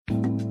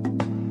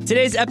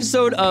Today's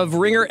episode of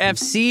Ringer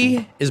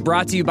FC is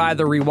brought to you by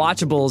The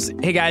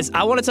Rewatchables. Hey guys,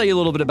 I want to tell you a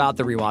little bit about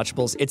The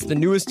Rewatchables. It's the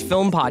newest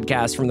film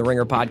podcast from the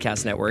Ringer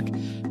Podcast Network,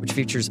 which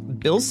features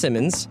Bill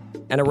Simmons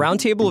and a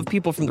roundtable of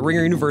people from the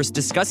Ringer universe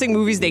discussing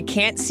movies they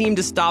can't seem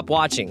to stop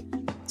watching.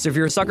 So if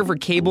you're a sucker for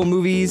cable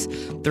movies,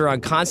 they're on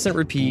constant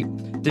repeat.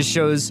 This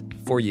show's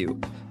for you.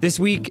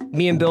 This week,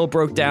 me and Bill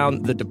broke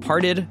down The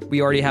Departed.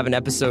 We already have an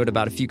episode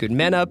about A Few Good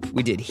Men up.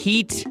 We did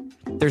Heat.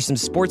 There's some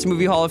Sports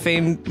Movie Hall of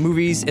Fame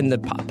movies in the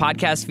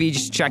podcast feed.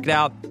 Just check it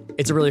out.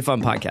 It's a really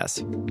fun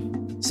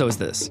podcast. So is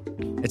this.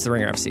 It's the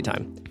Ringer FC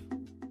time.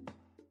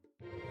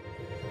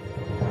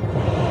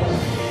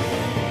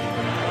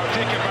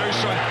 Take him out,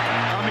 son.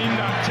 I mean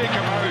that. Take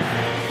him out.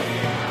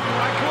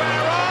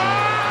 Aguero!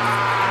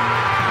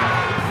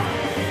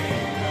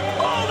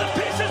 Oh, the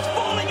pitch is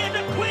falling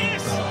into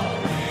place.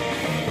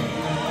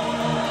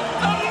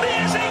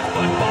 Amazing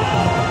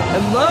football.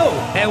 Hello,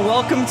 and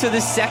welcome to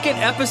the second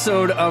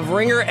episode of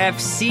Ringer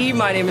FC.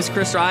 My name is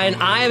Chris Ryan.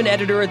 I am an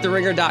editor at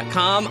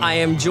TheRinger.com. I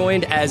am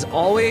joined, as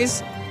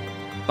always,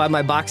 by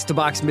my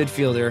box-to-box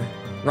midfielder,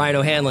 Ryan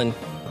O'Hanlon.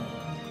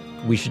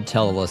 We should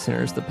tell the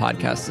listeners the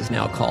podcast is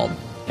now called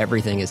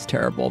Everything is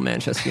Terrible.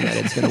 Manchester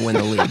United's going to win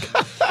the league.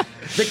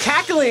 The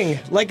cackling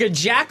like a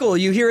jackal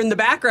you hear in the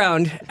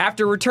background.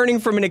 After returning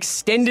from an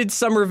extended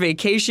summer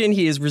vacation,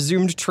 he has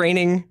resumed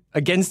training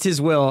against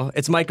his will.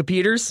 It's Micah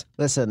Peters.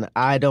 Listen,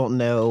 I don't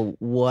know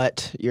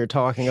what you're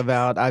talking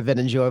about. I've been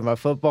enjoying my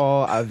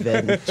football. I've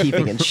been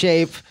keeping in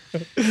shape.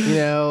 You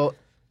know,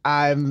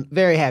 I'm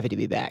very happy to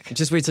be back.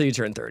 Just wait till you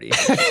turn 30.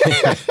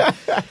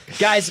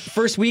 Guys,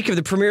 first week of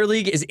the Premier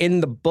League is in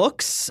the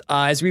books.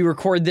 As we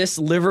record this,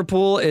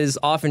 Liverpool is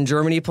off in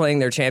Germany playing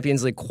their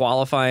Champions League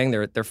qualifying,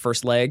 their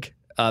first leg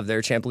of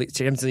their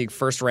Champions League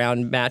first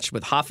round match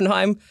with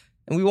Hoffenheim.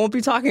 And we won't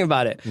be talking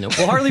about it. Nope.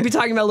 We'll hardly be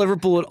talking about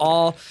Liverpool at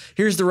all.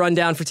 Here's the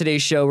rundown for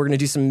today's show. We're going to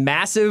do some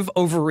massive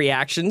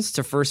overreactions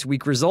to first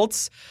week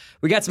results.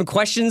 We got some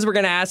questions we're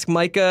going to ask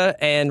Micah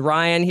and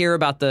Ryan here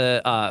about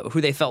the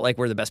who they felt like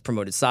were the best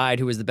promoted side,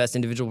 who was the best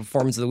individual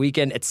performance of the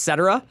weekend,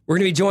 etc. We're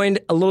going to be joined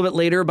a little bit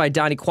later by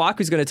Donnie Kwok,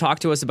 who's going to talk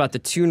to us about the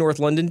two North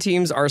London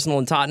teams, Arsenal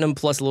and Tottenham,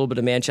 plus a little bit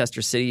of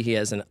Manchester City. He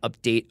has an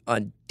update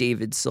on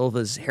David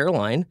Silva's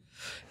hairline.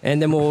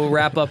 And then we'll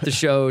wrap up the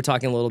show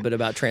talking a little bit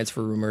about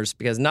transfer rumors,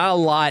 because not a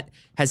lot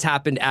has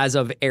happened as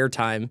of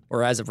airtime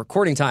or as of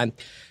recording time,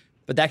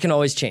 but that can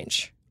always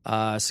change.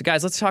 So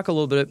guys, let's talk a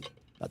little bit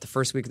about the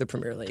first week of the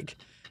Premier League.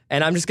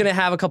 And I'm just going to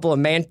have a couple of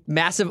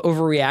massive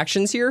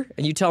overreactions here,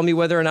 and you tell me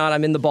whether or not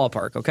I'm in the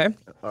ballpark, okay?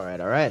 All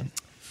right.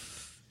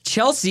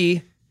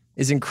 Chelsea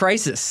is in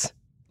crisis.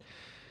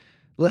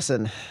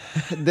 Listen,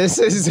 this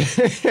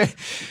is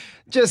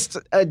just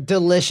a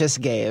delicious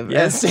game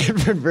at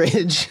Stamford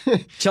Bridge.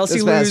 Chelsea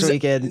this past lose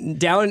weekend.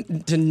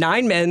 down to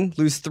 9 men,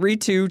 lose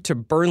 3-2 to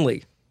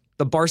Burnley,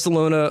 the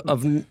Barcelona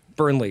of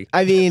Burnley.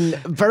 I mean,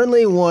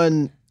 Burnley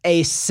won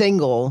a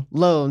single,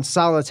 lone,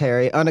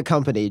 solitary,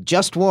 unaccompanied,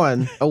 just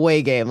one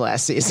away game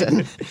last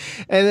season.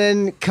 And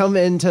then come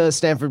into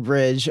Stamford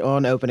Bridge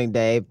on opening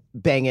day,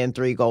 bang in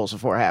 3 goals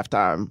before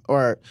halftime.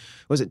 Or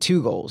was it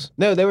 2 goals?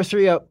 No, they were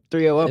 3-0 up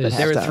at halftime.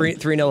 They were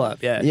 3-0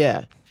 up, yeah.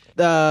 Yeah.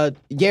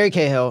 Gary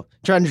Cahill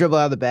trying to dribble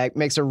out of the back,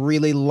 makes a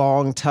really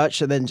long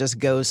touch and then just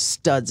goes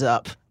studs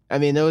up. I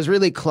mean, it was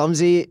really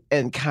clumsy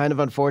and kind of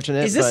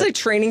unfortunate. Is this a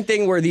training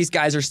thing where these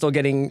guys are still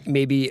getting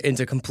maybe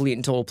into complete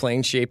and total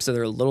playing shape, so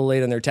they're a little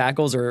late on their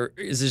tackles, or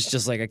is this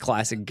just like a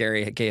classic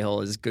Gary Cahill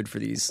is good for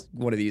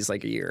one of these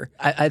like a year?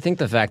 I think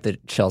the fact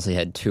that Chelsea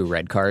had 2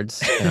 red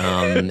cards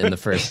in the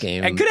first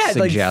game It could have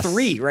had suggests, like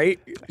 3, right?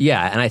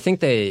 Yeah, and I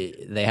think they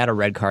had a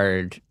red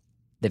card.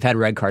 They've had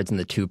red cards in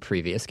the 2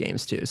 previous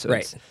games too, so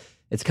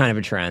it's kind of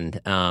a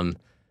trend.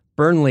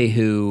 Burnley,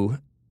 who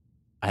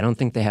I don't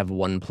think they have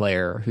one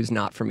player who's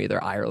not from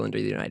either Ireland or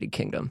the United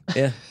Kingdom.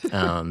 Yeah.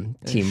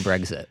 Team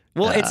Brexit.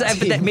 Well,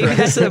 maybe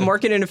that's a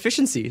market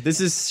inefficiency.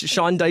 This is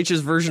Sean Dyche's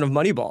version of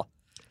Moneyball.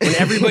 When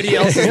everybody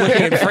else is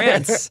looking at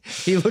France,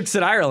 he looks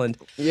at Ireland.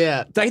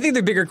 Yeah. I think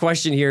the bigger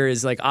question here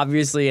is, like,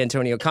 obviously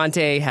Antonio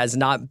Conte has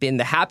not been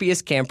the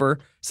happiest camper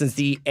since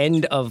the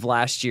end of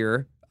last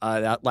year,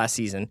 last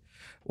season,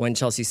 when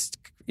Chelsea,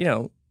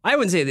 I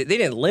wouldn't say that they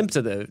didn't limp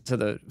to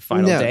the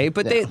final day,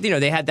 but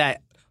they had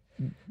that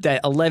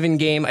 11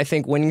 game, I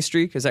think, winning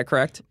streak. Is that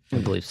correct? I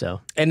believe so.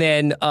 And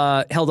then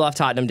held off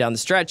Tottenham down the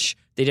stretch.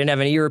 They didn't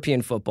have any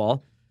European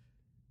football.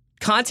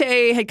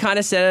 Conte had kind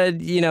of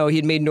said,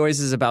 he'd made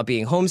noises about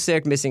being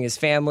homesick, missing his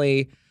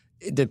family,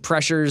 the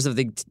pressures of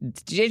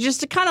just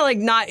to kind of like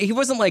not, he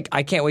wasn't like,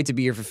 I can't wait to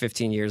be here for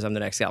 15 years. I'm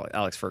the next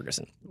Alex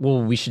Ferguson.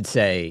 Well, we should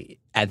say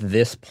at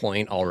this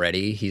point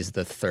already, he's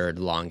the 3rd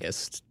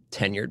longest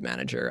tenured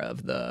manager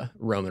of the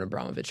Roman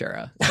Abramovich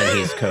era, and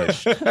he's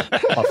coached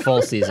a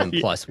full season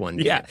plus 1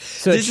 game. Yeah.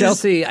 So at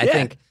Chelsea, I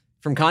think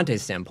from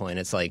Conte's standpoint,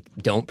 it's like,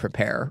 don't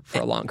prepare for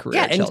a long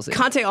career at Chelsea. And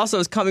Conte also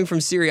is coming from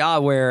Serie A,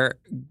 where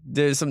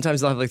sometimes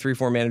they'll have like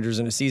 3-4 managers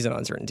in a season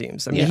on certain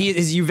teams. I mean,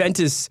 his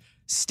Juventus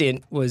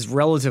stint was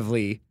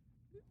relatively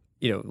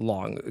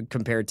long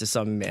compared to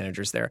some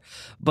managers there.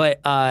 But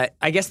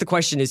I guess the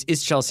question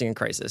is Chelsea in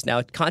crisis?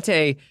 Now,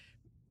 Conte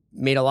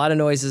made a lot of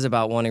noises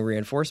about wanting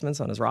reinforcements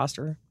on his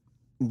roster.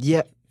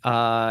 Yeah.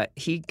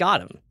 He got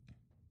them.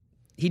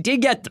 He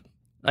did get them.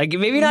 Like,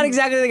 maybe not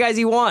exactly the guys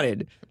he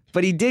wanted,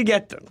 but he did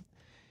get them.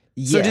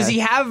 So Yeah. does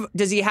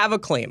he have a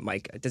claim,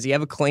 Micah? Does he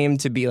have a claim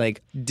to be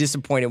like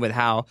disappointed with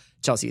how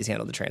Chelsea has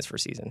handled the transfer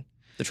season,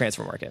 the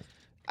transfer market?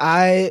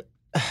 I'm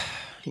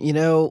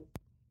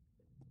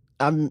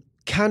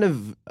kind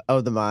of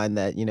the mind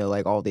that,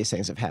 like all these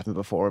things have happened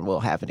before and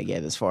will happen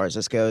again as far as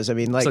this goes. I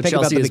mean, like, So think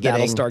Chelsea about the is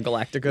beginning. Battlestar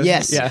Galactica?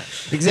 Yes. Yeah.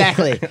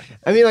 Exactly.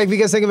 I mean, like,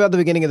 because think about the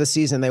beginning of the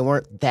season, they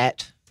weren't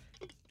that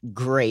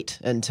great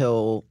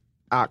until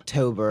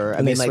October.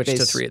 And they switched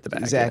to 3 at the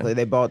back. Exactly.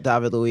 They bought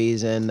David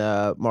Luiz and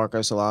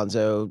Marcos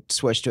Alonso,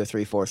 switched to a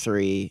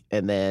 3-4-3,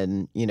 and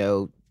then,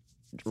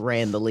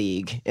 ran the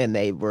league, and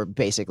they were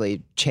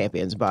basically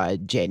champions by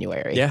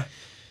January. Yeah.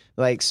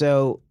 Like,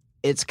 so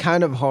it's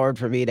kind of hard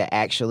for me to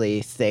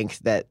actually think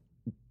that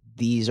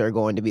these are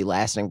going to be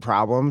lasting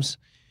problems,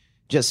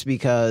 just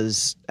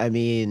because, I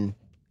mean,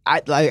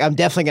 I'm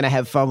definitely going to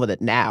have fun with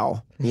it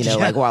now,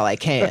 like while I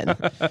can.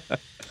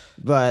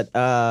 But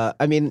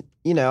I mean,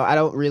 I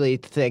don't really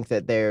think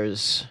that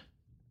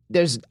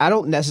I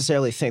don't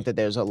necessarily think that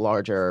there's a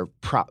larger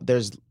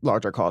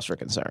cause for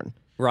concern.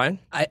 Ryan?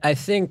 I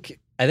think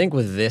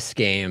with this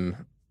game,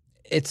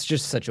 it's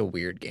just such a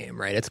weird game,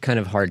 right? It's kind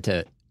of hard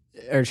to.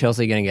 Are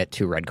Chelsea going to get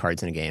 2 red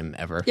cards in a game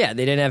ever? Yeah,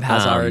 they didn't have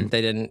Hazard.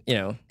 They didn't,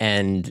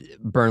 And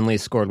Burnley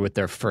scored with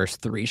their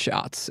first 3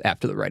 shots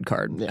after the red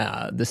card.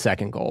 Yeah. The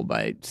second goal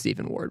by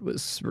Stephen Ward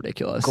was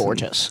ridiculous.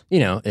 Gorgeous.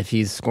 And, if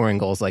he's scoring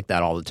goals like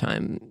that all the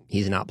time,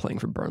 he's not playing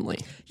for Burnley.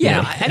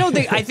 Yeah,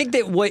 I think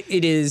that what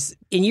it is,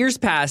 in years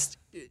past,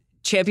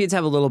 champions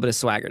have a little bit of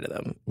swagger to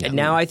them. Yeah. And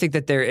now I think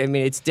that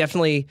it's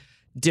definitely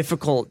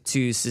difficult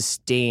to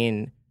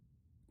sustain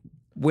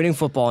winning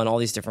football in all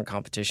these different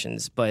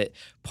competitions, but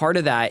part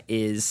of that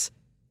is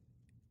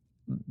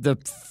the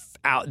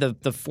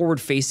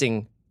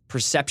forward-facing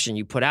perception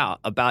you put out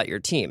about your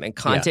team. And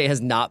Conte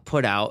has not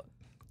put out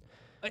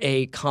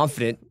a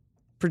confident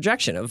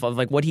projection of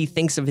like what he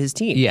thinks of his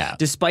team. Yeah.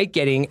 Despite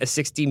getting a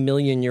 60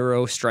 million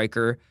euro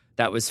striker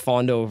that was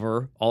fawned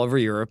over all over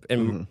Europe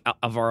in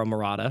Alvaro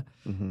Morata.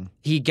 Mm-hmm.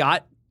 He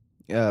got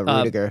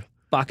Rudiger.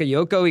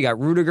 Bakayoko, he got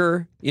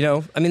Rudiger,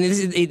 I mean,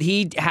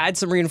 he had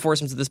some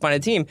reinforcements at this point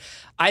of the team.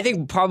 I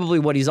think probably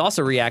what he's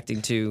also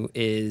reacting to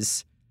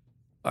is,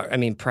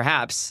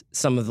 perhaps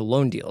some of the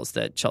loan deals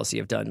that Chelsea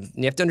have done. And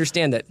you have to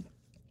understand that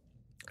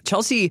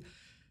Chelsea,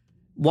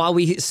 while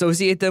we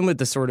associate them with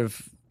the sort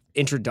of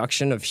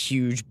introduction of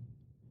huge,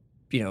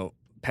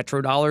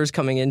 petrodollars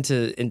coming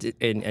into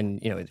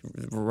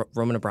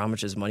Roman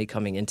Abramovich's money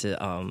coming into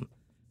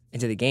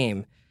the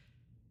game,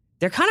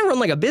 they're kind of run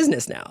like a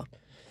business now.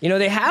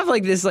 They have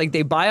like this, like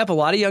they buy up a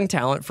lot of young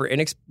talent for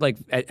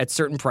at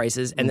certain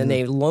prices, and then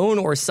they loan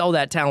or sell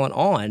that talent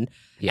on,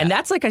 and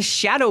that's like a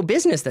shadow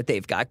business that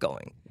they've got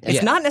going.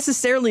 It's not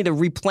necessarily to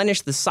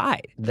replenish the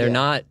side. They're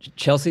not.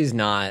 Chelsea's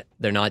not.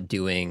 They're not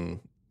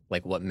doing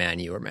like what Man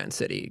U or Man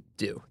City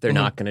do. They're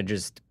not going to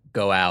just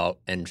go out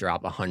and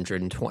drop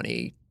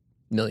 120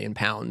 million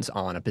pounds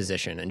on a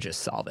position and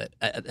just solve it.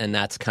 And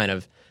that's kind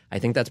of. I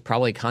think that's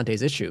probably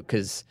Conte's issue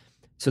because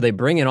so they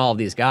bring in all of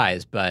these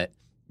guys, but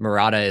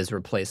Morata is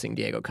replacing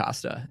Diego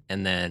Costa,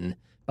 and then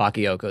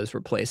Bakayoko is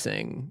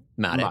replacing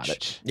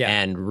Matic.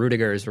 And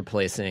Rudiger is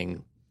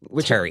replacing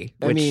Terry.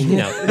 There you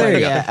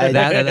go.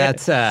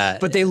 That's.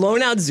 But they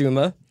loan out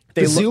Zuma.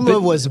 Zuma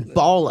was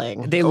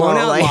balling. They loan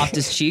out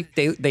Loftus-Cheek.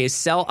 They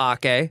sell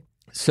Ake.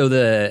 So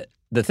the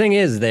thing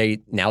is, they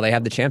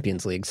have the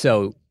Champions League.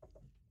 So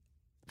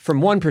from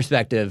one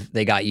perspective,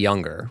 they got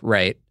younger,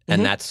 right?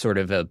 And that's sort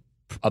of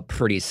a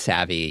pretty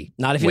savvy.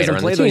 Not if he doesn't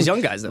play those young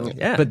guys, though.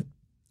 Yeah,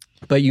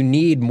 But you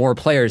need more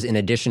players in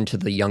addition to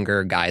the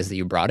younger guys that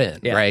you brought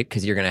in, right?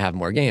 Because you're going to have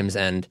more games.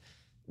 And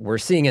we're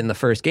seeing it in the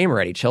first game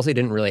already. Chelsea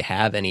didn't really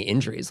have any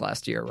injuries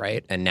last year,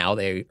 right? And now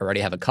they already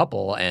have a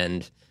couple,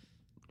 and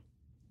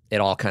it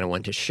all kind of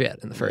went to shit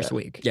in the first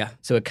week. Yeah.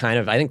 So it kind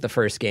of, I think the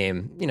first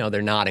game,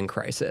 they're not in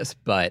crisis,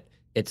 but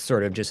it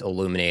sort of just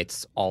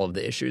illuminates all of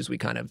the issues we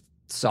kind of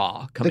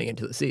saw coming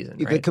into the season,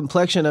 right? The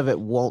complexion of it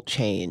won't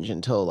change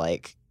until,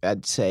 like,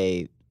 I'd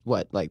say...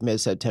 like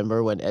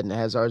mid-September when Eden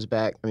Hazard's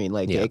back? I mean,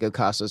 Diego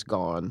Costa's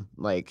gone.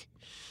 Like,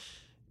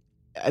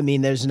 I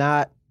mean, it's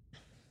not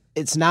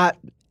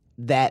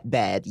that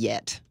bad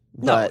yet.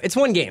 No, it's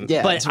one game.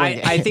 Yeah, but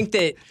I think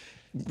that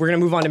we're going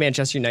to move on to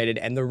Manchester United.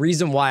 And the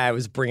reason why I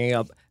was bringing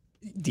up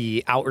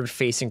the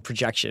outward-facing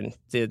projection,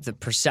 the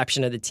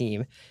perception of the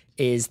team,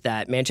 is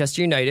that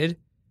Manchester United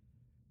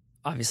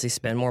obviously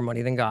spend more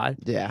money than God.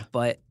 Yeah.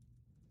 But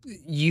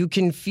you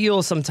can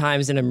feel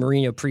sometimes in a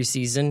Mourinho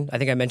preseason, I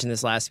think I mentioned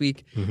this last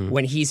week,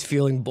 when he's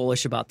feeling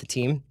bullish about the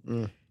team.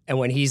 And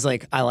when he's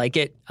like, I like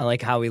it. I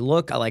like how we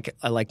look. I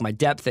like my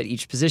depth at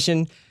each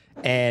position.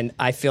 And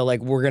I feel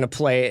like we're going to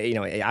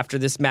play, after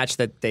this match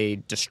that they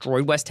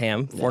destroyed West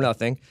Ham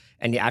 4-0.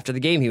 And after the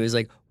game, he was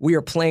like, we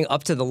are playing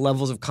up to the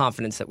levels of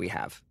confidence that we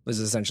have, was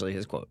essentially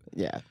his quote.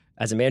 Yeah.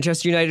 As a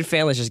Manchester United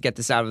fan, let's just get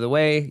this out of the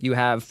way. You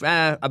have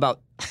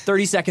about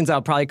 30 seconds.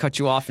 I'll probably cut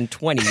you off in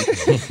 20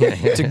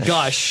 to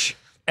gush,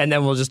 and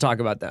then we'll just talk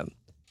about them.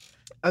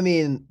 I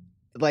mean,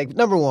 like,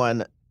 number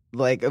one,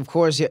 like, of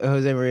course,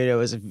 Jose Mourinho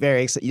was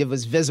very it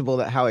was visible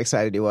that how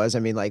excited he was. I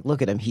mean, like,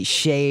 look at him. He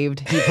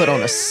shaved. He put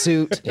on a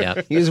suit.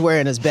 Yeah. He was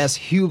wearing his best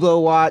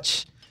Hublot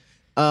watch.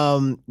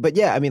 But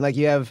yeah, I mean, like,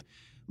 you have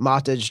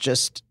Matic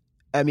just,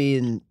 I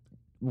mean,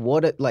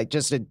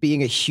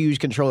 being a huge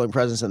controlling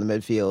presence in the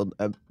midfield.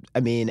 I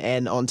mean,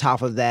 and on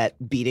top of that,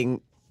 beating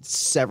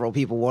several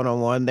people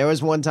one-on-one. There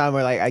was one time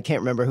where, like, I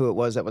can't remember who it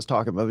was that was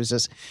talking, but it was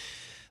just,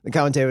 the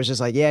commentator was just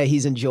like, yeah,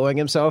 he's enjoying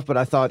himself, but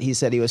I thought he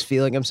said he was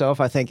feeling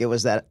himself. I think it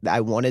was that I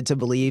wanted to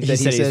believe that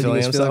he said he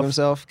was feeling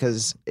himself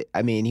because,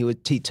 I mean,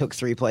 he took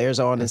 3 players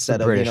on That's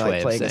instead of,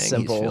 like, playing a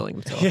simple. He's feeling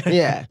himself.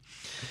 Yeah.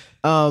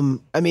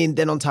 I mean,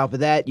 then on top of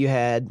that, you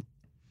had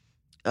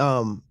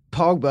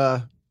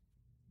Pogba,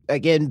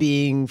 again,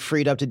 being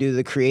freed up to do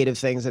the creative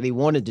things that he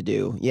wanted to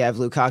do. You have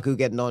Lukaku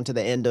getting on to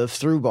the end of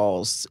through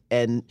balls.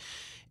 And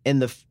in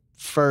the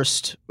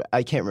first,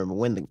 I can't remember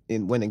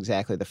when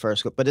exactly the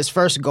first goal, but his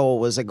first goal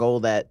was a goal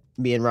that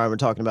me and Ryan were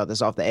talking about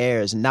this off the air,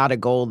 is not a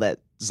goal that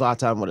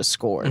Zlatan would have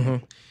scored.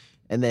 Mm-hmm.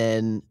 And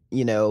then,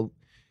 you know,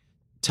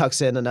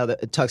 tucks in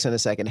a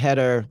second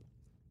header.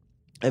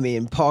 I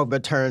mean,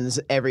 Pogba turns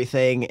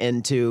everything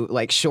into,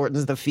 like,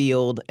 shortens the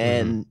field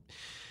and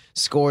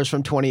scores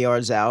from 20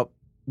 yards out.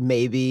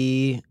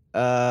 Maybe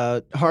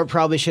Hart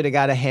probably should have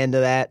got a hand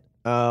of that.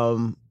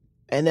 And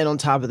then on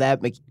top of that,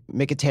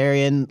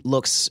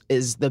 Mkhitaryan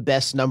is the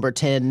best number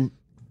 10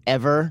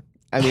 ever.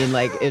 I mean,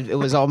 like, it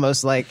was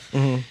almost like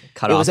it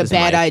was a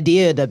bad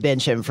idea to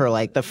bench him for,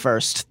 like, the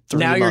first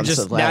 3 months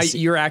of last. Now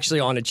you're actually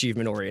on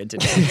achievement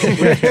oriented.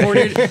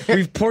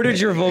 We've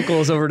ported your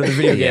vocals over to the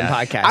video game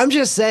podcast. I'm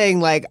just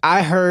saying, like,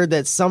 I heard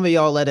that some of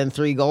y'all let in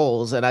 3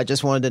 goals, and I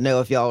just wanted to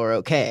know if y'all were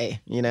okay.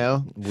 You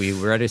know, we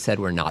already said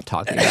we're not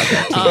talking about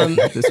that team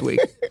this week.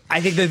 I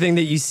think the thing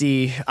that you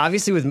see,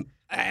 obviously, with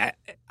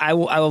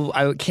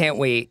I can't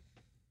wait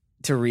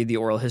to read the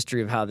oral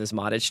history of how this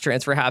Matic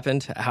transfer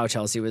happened, how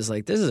Chelsea was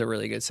like, this is a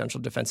really good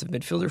central defensive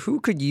midfielder.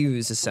 Who could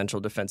use a central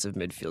defensive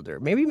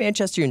midfielder? Maybe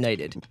Manchester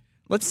United.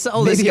 Let's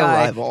sell this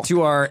guy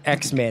to our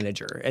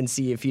ex-manager and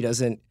see if he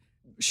doesn't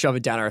shove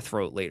it down our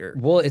throat later.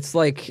 Well, it's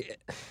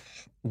like,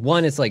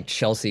 it's like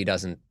Chelsea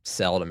doesn't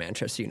sell to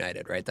Manchester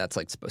United, right? That's,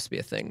 like, supposed to be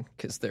a thing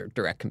because they're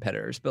direct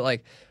competitors. But,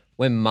 like,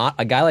 when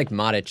a guy like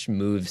Matic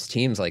moves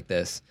teams like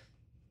this,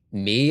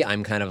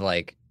 I'm kind of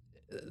like,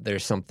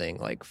 there's something,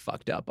 like,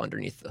 fucked up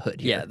underneath the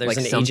hood here. Yeah, there's like,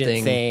 an something,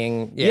 agent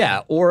thing.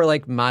 Yeah, or,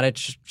 like,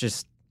 Matic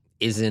just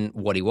isn't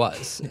what he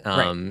was.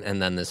 Right.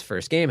 And then this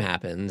first game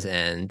happens,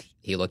 and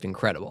he looked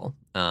incredible.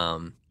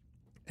 And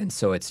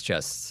so it's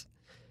just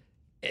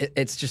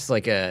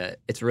like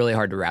it's really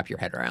hard to wrap your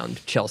head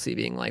around Chelsea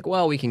being like,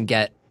 well, we can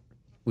get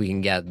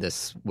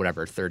this,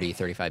 whatever, 30,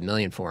 35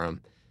 million for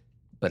him,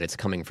 but it's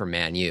coming from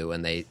Man U,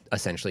 and they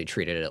essentially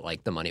treated it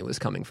like the money was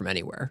coming from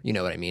anywhere. You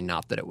know what I mean?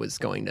 Not that it was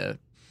going to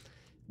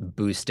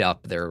boost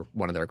up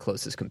one of their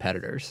closest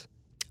competitors.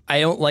 I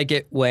don't like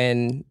it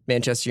when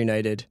Manchester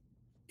United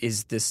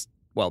is this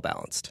well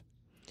balanced.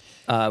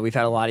 We've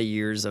had a lot of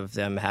years of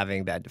them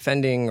having bad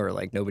defending, or,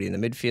 like, nobody in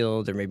the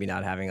midfield, or maybe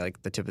not having,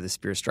 like, the tip of the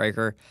spear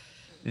striker.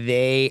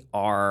 They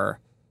are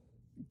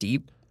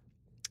deep.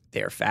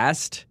 They're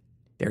fast.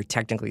 They're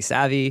technically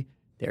savvy.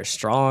 They're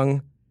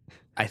strong.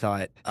 I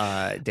thought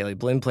Daley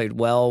Blind played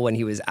well when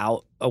he was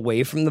out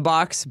away from the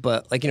box,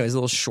 but, like, you know, he's a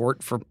little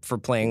short for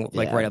playing,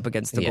 like, right up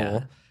against the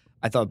goal.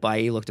 I thought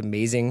Bailly looked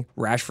amazing.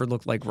 Rashford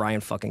looked like Ryan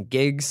fucking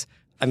Giggs.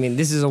 I mean,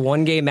 this is a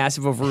one-game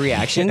massive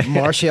overreaction.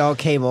 Martial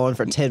came on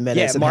for 10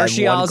 minutes. Yeah,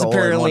 Martial's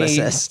apparently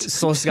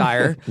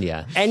Solskjaer.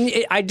 Yeah. And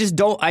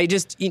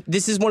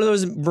this is one of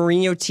those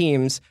Mourinho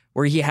teams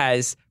where he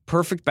has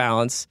perfect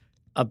balance,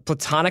 a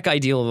platonic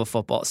ideal of a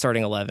football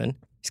starting 11.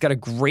 He's got a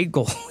great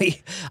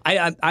goalie.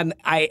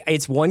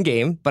 It's one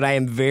game, but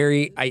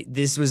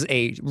this was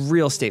a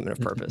real statement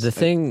of purpose. The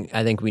thing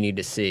I think we need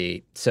to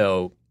see,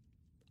 so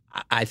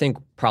I think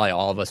probably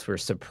all of us were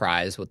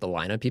surprised with the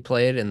lineup he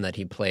played, and that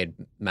he played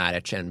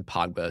Matic and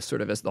Pogba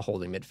sort of as the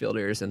holding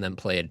midfielders, and then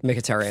played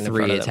Mkhitaryan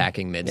 3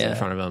 attacking mids in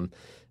front of him.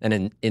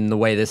 And in the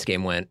way this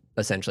game went,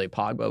 essentially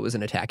Pogba was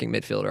an attacking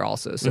midfielder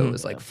also. So it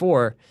was like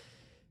 4.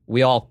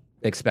 We all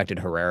expected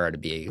Herrera to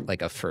be,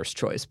 like, a first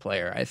choice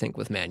player, I think,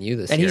 with Man U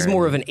this year. And he's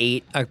more of an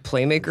 8, a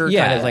playmaker,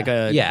 kind of like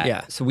a...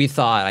 Yeah. So we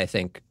thought, I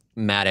think,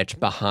 Matic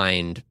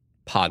behind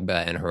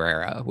Pogba and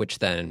Herrera, which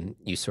then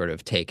you sort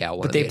of take out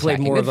one of the attacking midfielders. But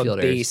they played more of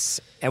a base,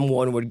 and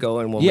one would go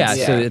and one would...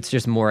 So it's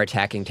just more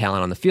attacking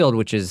talent on the field,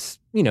 which is,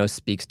 you know,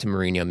 speaks to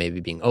Mourinho maybe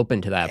being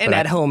open to that. And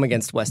at home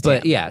against West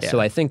Ham. But so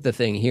I think the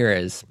thing here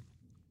is,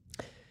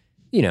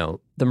 you know,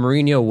 the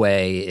Mourinho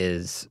way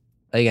is,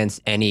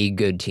 against any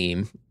good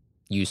team,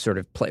 you sort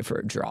of play for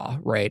a draw,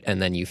 right?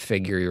 And then you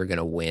figure you're going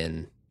to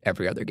win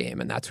every other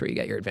game, and that's where you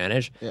get your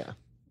advantage. Yeah.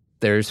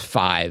 There's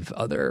 5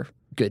 other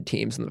good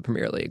teams in the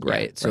Premier League,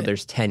 right? So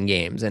there's 10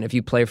 games. And if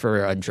you play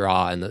for a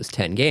draw in those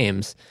 10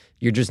 games,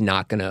 you're just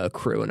not going to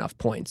accrue enough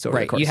points over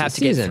the course of the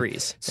season. You have to get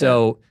 3s.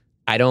 So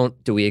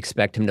Do we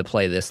expect him to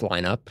play this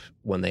lineup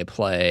when they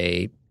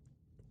play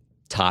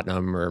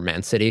Tottenham or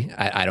Man City?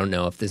 I don't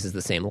know if this is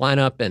the same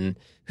lineup, and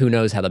who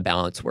knows how the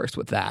balance works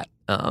with that.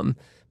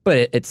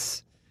 But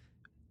it's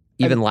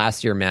even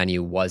last year, Man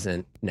U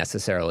wasn't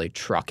necessarily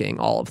trucking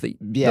all of the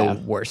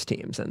worst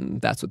teams, and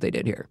that's what they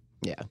did here.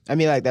 Yeah, I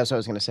mean, like that's what I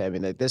was gonna say. I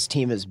mean, like this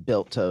team is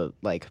built to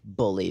like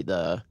bully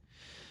the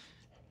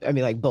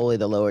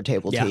lower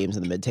table teams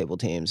and the mid table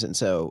teams, and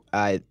so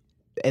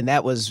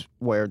that was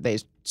where they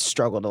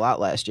struggled a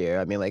lot last year.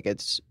 I mean, like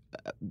it's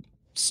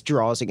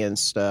draws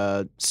against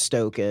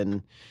Stoke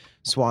and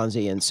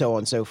Swansea and so on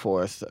and so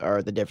forth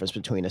are the difference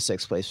between a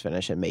 6th place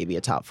finish and maybe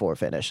a top 4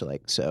 finish.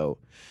 Like, so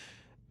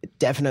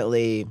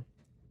definitely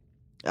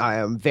I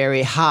am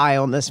very high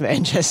on this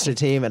Manchester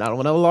team, and I don't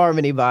want to alarm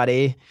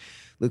anybody.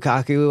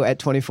 Lukaku at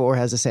 24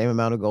 has the same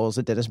amount of goals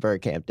that Dennis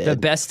Bergkamp did. The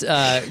best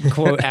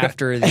quote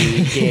after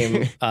the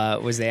game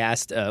was they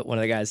asked, one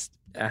of the guys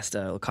asked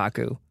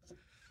Lukaku,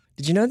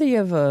 did you know that you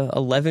have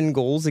 11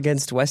 goals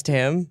against West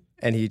Ham?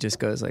 And he just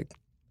goes like,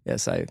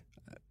 yes, I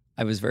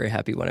was very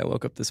happy when I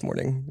woke up this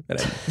morning. And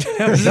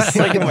I was just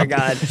like, oh my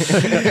God.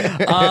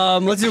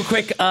 Let's do a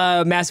quick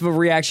massive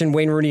overreaction.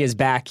 Wayne Rooney is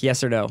back,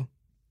 yes or no?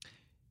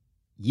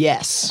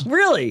 Yes.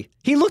 Really?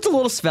 He looked a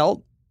little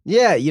svelte.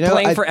 Yeah, you know,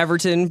 playing for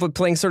Everton, but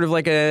playing sort of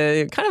like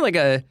a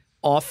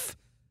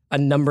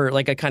number,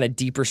 like a kind of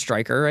deeper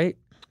striker, right?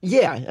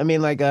 Yeah, I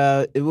mean, like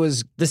it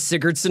was the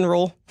Sigurdsson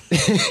role,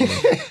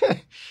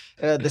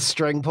 the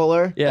string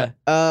puller. Yeah,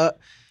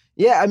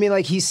 yeah. I mean,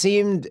 like he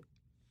seemed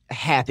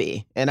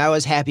happy, and I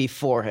was happy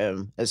for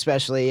him,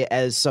 especially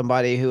as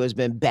somebody who has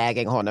been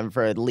bagging on him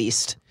for at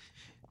least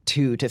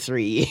 2 to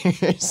 3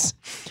 years.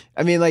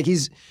 I mean, like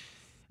he's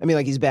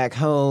back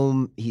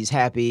home. He's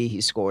happy.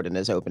 He scored in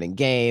his opening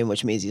game,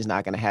 which means he's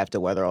not going to have to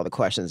weather all the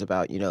questions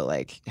about, you know,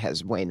 like,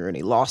 has Wayne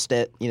Rooney lost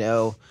it? You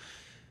know,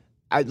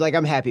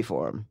 I'm happy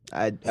for him.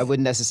 I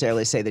wouldn't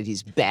necessarily say that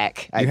he's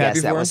back. I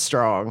guess that was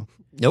strong.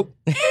 Nope.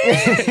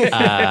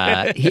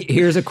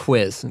 Here's a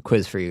quiz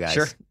for you guys.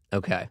 Sure.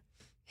 Okay.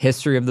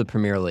 History of the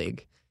Premier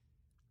League.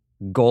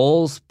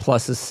 Goals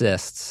plus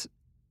assists,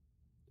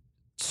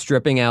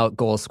 stripping out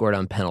goals scored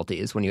on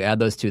penalties. When you add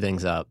those two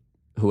things up,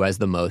 who has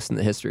the most in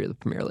the history of the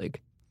Premier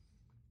League?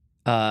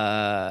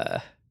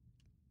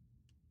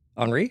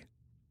 Henry?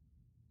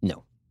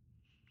 No.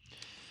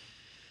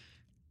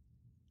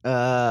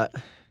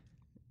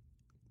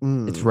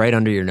 It's right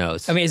under your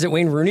nose. I mean, is it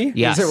Wayne Rooney?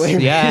 Yes. Is it Wayne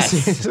Rooney?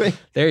 Yes.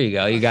 There you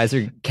go. You guys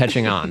are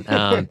catching on.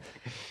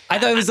 I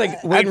thought it was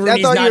like Wayne I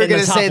Rooney's thought you not were in the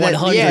gonna top say that-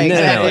 100. yeah,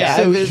 exactly. No. Yeah,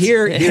 So it's-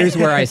 here's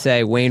where I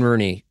say Wayne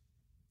Rooney,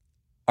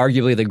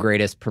 arguably the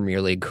greatest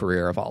Premier League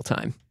career of all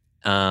time.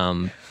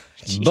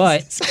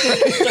 But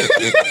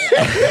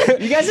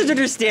You guys have to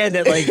understand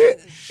that, like,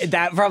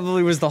 that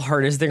probably was the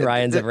hardest thing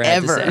Ryan's ever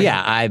had to say.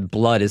 yeah,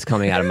 blood is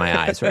coming out of my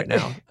eyes right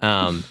now.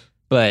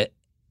 But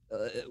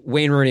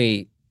Wayne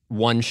Rooney,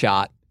 one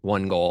shot,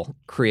 one goal,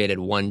 created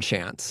one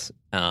chance.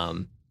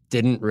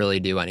 Didn't really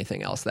do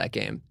anything else that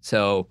game.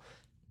 So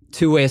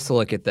 2 ways to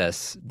look at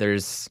this.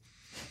 There's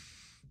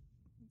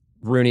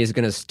Rooney's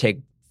going to take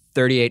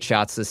 38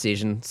 shots this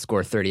season,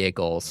 score 38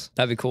 goals.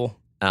 That'd be cool.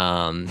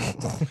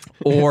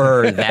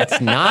 Or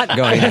that's not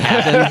going to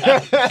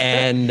happen.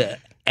 And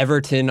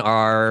Everton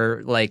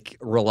are like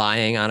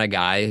relying on a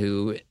guy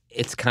who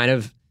it's kind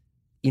of,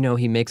 you know,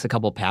 he makes a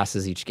couple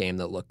passes each game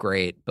that look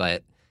great,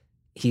 but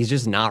he's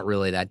just not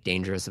really that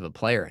dangerous of a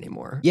player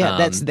anymore. Yeah,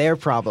 that's their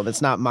problem.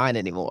 It's not mine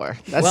anymore.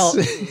 Well,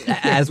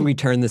 as we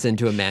turn this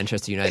into a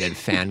Manchester United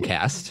fan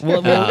cast,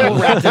 We'll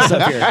wrap this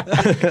up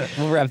here.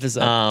 We'll wrap this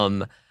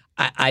up.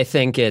 I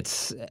think I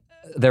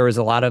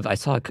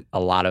saw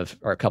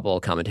a couple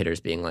of commentators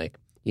being like,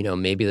 you know,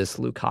 maybe this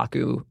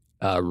Lukaku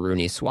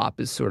Rooney swap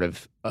is sort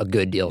of a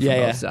good deal for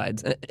both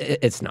sides.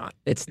 It's not.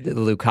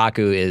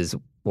 Lukaku is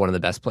one of the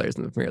best players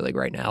in the Premier League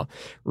right now.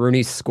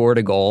 Rooney scored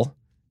a goal,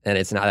 and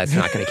that's not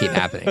going to keep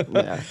happening.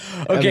 Yeah.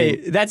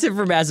 Okay, that's it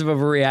for Massive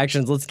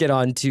Overreactions. Let's get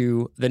on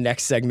to the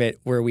next segment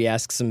where we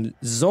ask some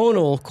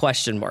zonal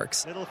question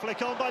marks. Little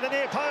flick on by the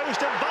near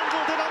post and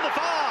bundled in on the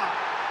far.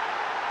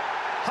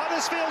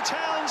 Huddersfield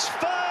Town's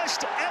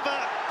first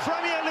ever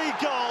Premier League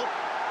goal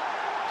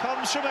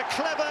comes from a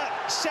clever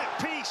set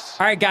piece.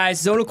 All right,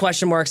 guys, zonal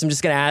question marks. I'm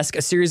just going to ask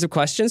a series of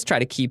questions. Try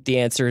to keep the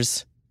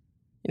answers,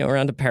 you know,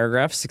 around a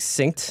paragraph,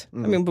 succinct. I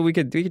mean, but we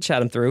could chat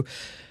them through.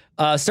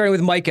 Starting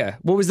with Micah,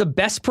 what was the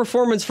best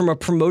performance from a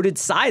promoted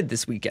side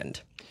this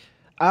weekend?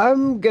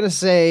 I'm gonna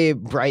say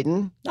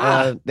Brighton.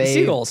 The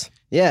Seagulls.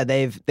 Yeah,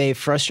 they've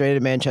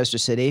frustrated Manchester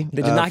City.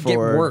 They did not get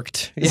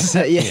worked.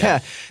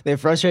 They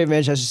frustrated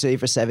Manchester City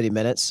for 70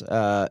 minutes.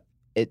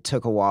 It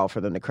took a while for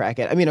them to crack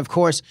it. I mean, of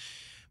course,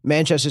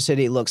 Manchester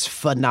City looks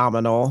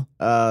phenomenal.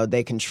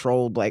 They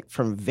controlled like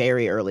from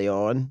very early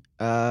on.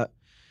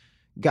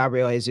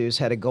 Gabriel Jesus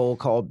had a goal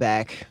called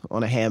back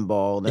on a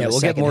handball. Yeah, we'll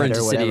get more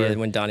into City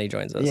when Donnie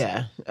joins us.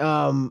 Yeah.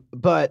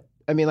 But,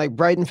 I mean, like,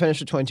 Brighton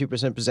finished with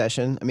 22%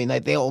 possession. I mean,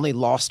 like, they only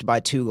lost by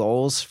 2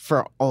 goals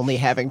for only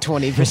having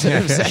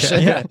 20%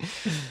 possession.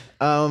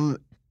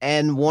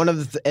 And one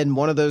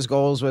of those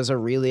goals was a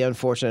really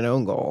unfortunate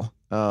own goal.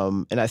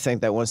 And I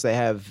think that once they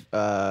have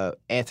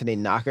Anthony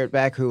Knockert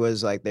back, who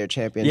was like their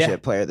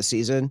championship player of the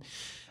season,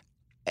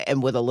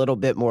 and with a little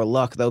bit more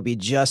luck, they'll be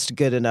just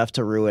good enough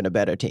to ruin a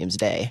better team's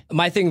day.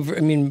 My thing, I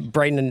mean,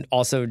 Brighton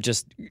also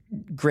just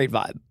great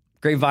vibe.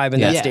 Great vibe in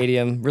that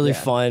stadium. Really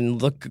fun,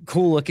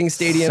 cool looking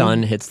stadium.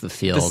 Sun hits the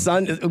field. The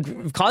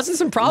sun causing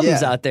some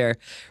problems out there.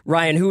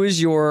 Ryan, who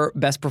is your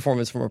best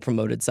performance from a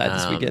promoted side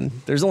this weekend?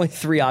 There's only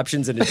 3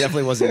 options, and it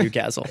definitely wasn't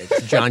Newcastle.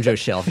 It's John Joe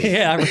Shelby.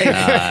 Yeah,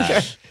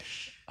 right.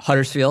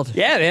 Huddersfield.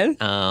 Yeah,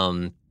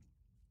 man.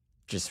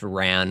 Just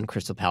ran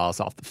Crystal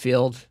Palace off the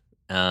field.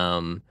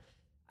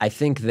 I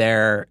think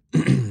they're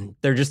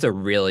just a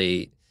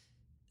really...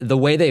 The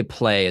way they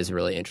play is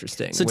really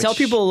interesting. So tell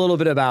people a little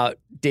bit about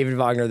David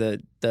Wagner,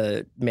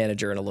 the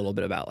manager, and a little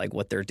bit about like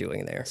what they're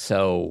doing there.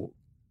 So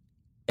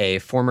a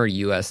former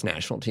U.S.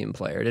 national team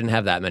player, didn't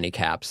have that many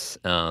caps,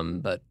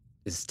 but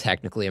is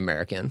technically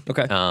American.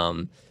 Okay.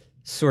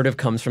 Sort of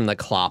comes from the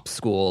Klopp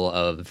school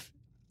of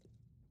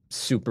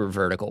super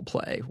vertical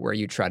play, where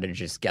you try to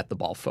just get the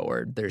ball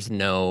forward. There's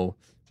no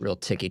real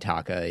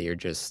tiki-taka. You're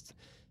just...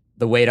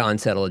 The way to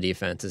unsettle a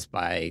defense is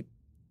by...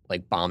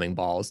 like bombing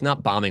balls,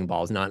 not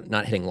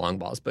hitting long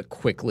balls, but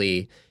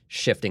quickly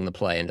shifting the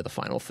play into the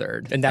final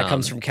third. And that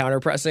comes from counter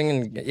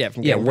pressing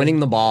and winning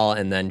the ball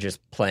and then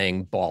just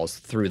playing balls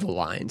through the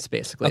lines,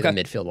 basically the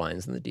midfield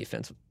lines and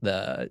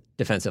the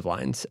defensive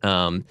lines.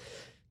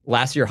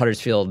 Last year,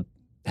 Huddersfield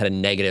had a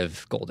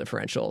negative goal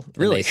differential.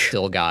 Really? They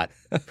still got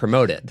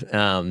promoted.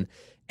 And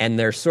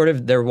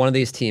they're one of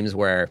these teams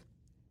where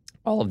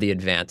all of the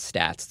advanced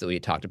stats that we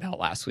talked about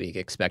last week,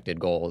 expected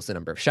goals, the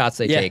number of shots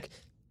they take,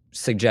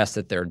 suggest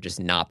that they're just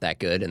not that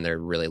good and they're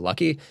really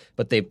lucky,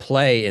 but they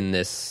play in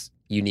this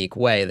unique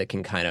way that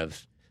can kind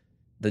of,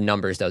 the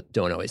numbers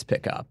don't always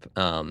pick up.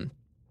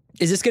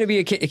 Is this going to be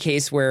a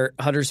case where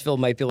Huddersfield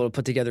might be able to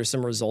put together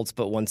some results,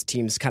 but once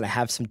teams kind of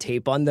have some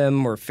tape on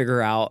them or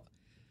figure out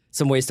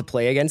some ways to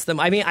play against them?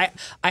 I mean, I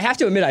have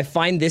to admit, I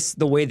find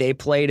the way they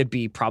play to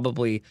be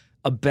probably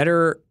a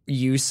better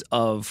use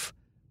of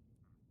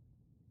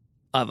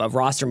a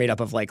roster made up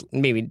of like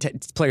maybe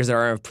players that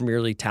are of Premier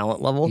League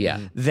talent level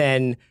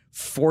than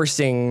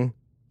forcing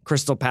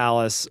Crystal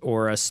Palace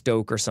or a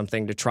Stoke or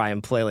something to try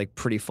and play like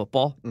pretty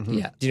football. Mm-hmm.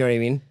 Yeah. Do you know what I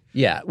mean?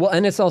 Yeah. Well,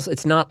 and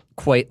it's not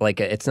quite like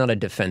it's not a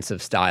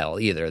defensive style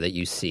either that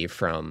you see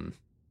from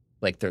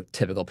like the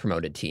typical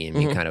promoted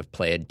team. You kind of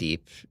play a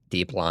deep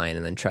line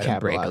and then try to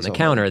break on the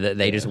counter. That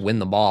they just win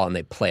the ball and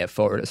they play it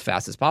forward as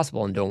fast as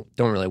possible and don't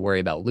really worry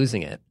about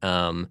losing it.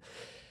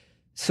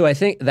 So I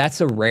think that's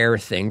a rare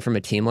thing from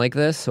a team like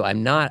this. So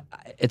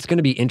it's going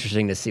to be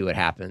interesting to see what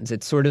happens.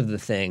 It's sort of the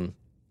thing.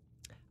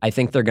 I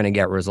think they're going to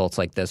get results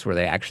like this where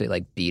they actually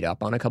like beat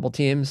up on a couple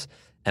teams.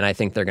 And I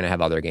think they're going to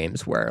have other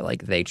games where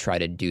like they try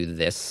to do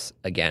this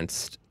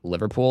against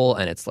Liverpool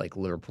and it's like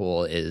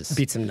Liverpool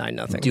beats them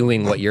 9-0,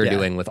 doing what you're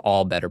doing with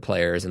all better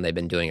players and they've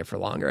been doing it for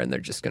longer and they're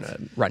just going to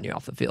run you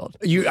off the field.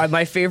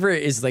 My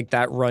favorite is like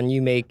that run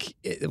you make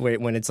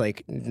when it's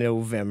like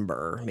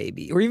November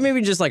maybe, or even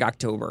maybe just like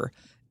October.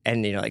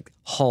 And, like,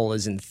 Hull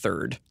is in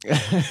third.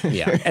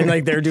 Yeah. And,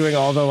 like, they're doing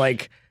all the,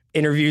 like,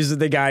 interviews with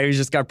the guy who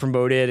just got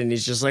promoted. And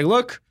he's just like,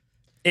 look,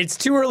 it's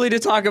too early to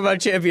talk about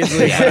Champions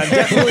League. But I'm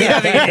definitely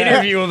having an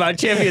interview about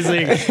Champions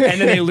League.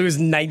 And then they lose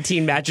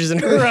 19 matches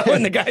in a row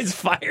and the guy's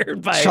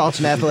fired by...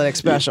 Charlton Athletic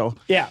Special.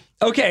 Yeah.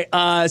 Okay.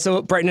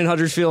 So, Brighton and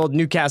Huddersfield,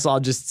 Newcastle, I'll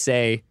just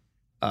say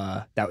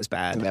that was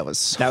bad. That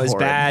was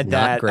bad.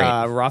 Not great.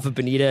 Rafa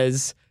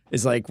Benitez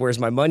is like, where's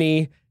my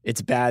money?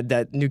 It's bad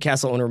that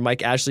Newcastle owner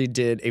Mike Ashley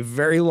did a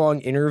very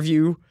long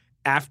interview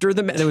after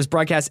that was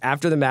broadcast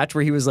after the match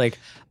where he was like,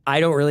 I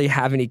don't really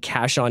have any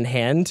cash on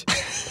hand.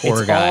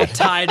 Poor guy. All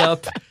tied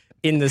up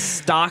in the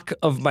stock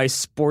of my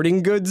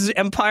sporting goods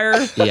empire.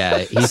 Yeah,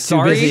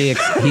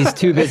 he's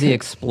too busy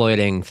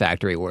exploiting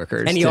factory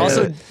workers. And he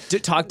also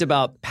talked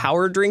about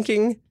power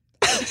drinking.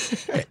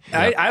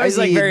 I was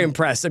like very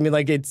impressed. I mean,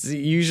 like it's you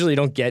usually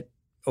don't get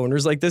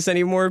owners like this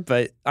anymore,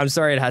 but I'm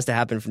sorry it has to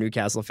happen for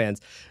Newcastle fans.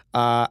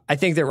 I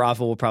think that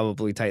Rafa will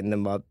probably tighten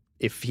them up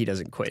if he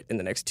doesn't quit in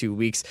the next 2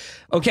 weeks.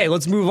 Okay,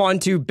 let's move on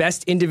to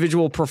best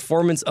individual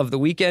performance of the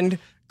weekend.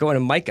 Going to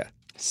Micah.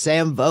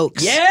 Sam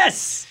Vokes.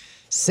 Yes!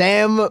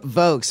 Sam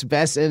Vokes,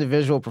 best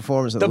individual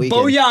performance of the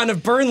weekend. The Bojan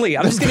of Burnley.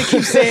 I'm just going to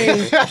keep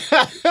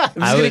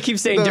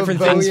saying different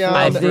things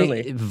for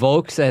Burnley.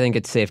 Vokes, I think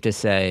it's safe to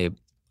say,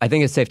 I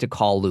think it's safe to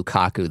call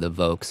Lukaku the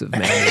Vokes of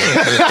Man U.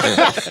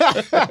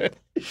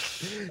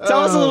 Tell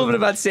us a little bit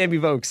about Sammy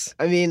Vokes.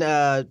 I mean,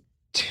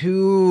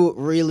 two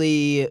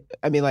really,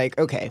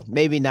 okay,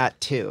 maybe not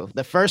two.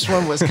 The first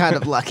one was kind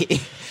of lucky.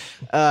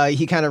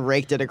 He kind of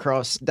raked it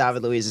across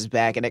David Luiz's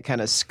back and it kind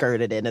of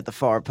skirted in at the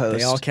far post.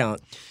 They all count.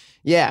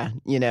 Yeah,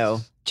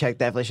 Czech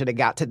definitely should have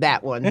got to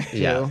that one.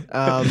 Yeah.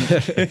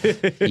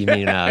 You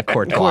mean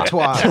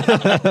Courtois.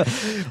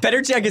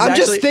 Better Czech is I'm actually...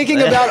 just thinking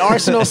about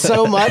Arsenal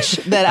so much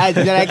that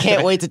I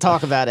can't wait to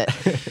talk about it.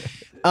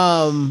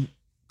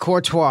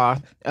 Courtois.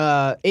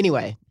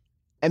 Anyway,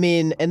 and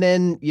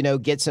then,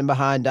 gets in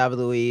behind David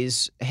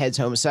Luiz, heads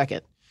home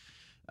second.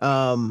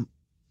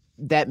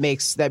 That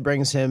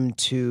brings him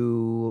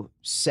to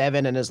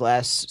 7 in his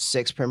last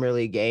 6 Premier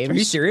League games. Are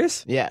you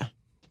serious? Yeah.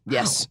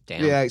 Yes.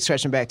 Damn. Yeah,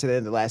 stretching back to the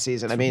end of last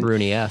season. I mean,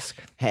 Rooney-esque.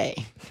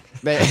 hey.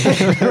 That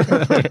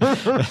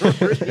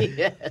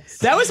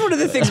was one of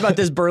the things about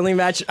this Burnley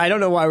match. I don't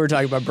know why we're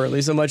talking about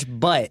Burnley so much,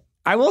 but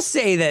I will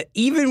say that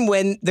even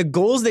when the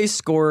goals they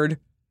scored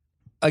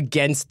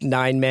against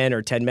 9 men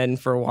or 10 men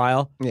for a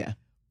while,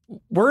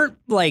 weren't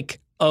like,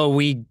 oh,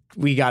 we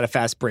got a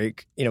fast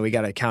break. We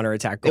got a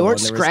counterattack goal. They weren't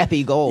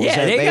scrappy goals.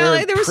 Yeah, they had a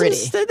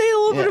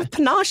little bit of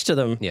panache to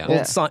them. Yeah.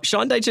 Old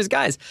Sean Dyche's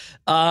guys.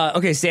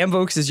 Okay, Sam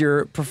Vokes is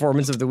your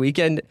performance of the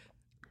weekend.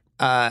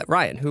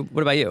 Ryan,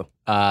 what about you?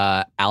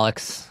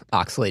 Alex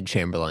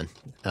Oxlade-Chamberlain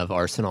of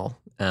Arsenal,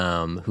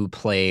 who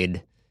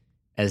played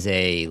as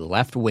a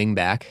left wing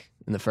back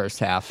in the first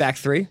half. Back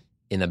three?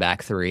 In the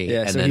back three.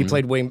 Yeah, and so then, he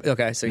played wing.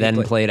 Okay, so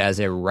then played as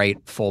a right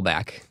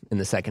fullback in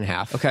the second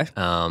half. Okay.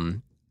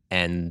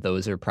 And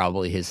those are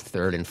probably his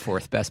third and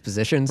fourth best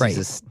positions. Right.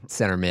 He's a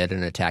center mid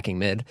and attacking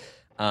mid.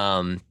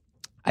 I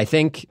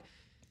think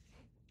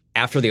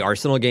after the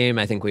Arsenal game,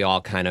 I think we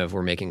all kind of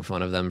were making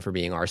fun of them for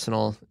being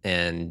Arsenal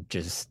and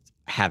just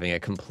having a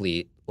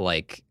complete,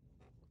 it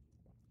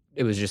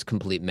was just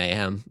complete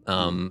mayhem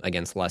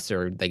against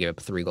Leicester. They gave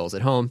up 3 goals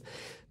at home.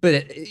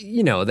 But,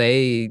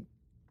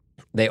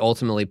 they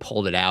ultimately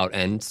pulled it out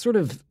and sort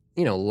of,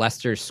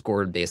 Leicester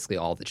scored basically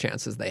all the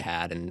chances they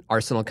had, and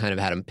Arsenal kind of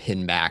had them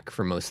pinned back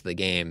for most of the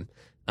game.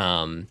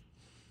 And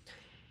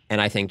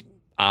I think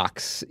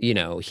Ox,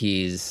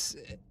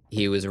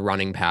 he was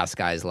running past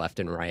guys left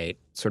and right,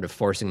 sort of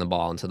forcing the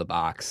ball into the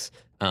box.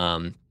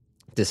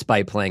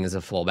 Despite playing as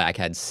a fullback,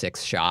 had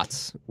 6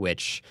 shots,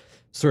 which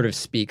sort of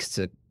speaks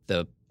to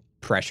the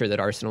pressure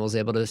that Arsenal was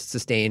able to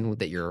sustain,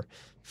 that your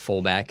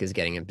fullback is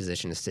getting in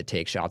positions to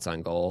take shots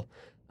on goal.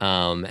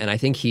 And I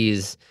think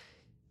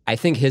I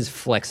think his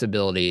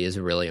flexibility is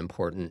really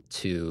important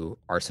to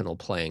Arsenal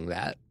playing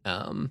that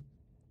 3-5-2,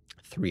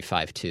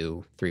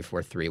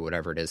 3-4-3,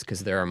 whatever it is,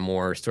 because there are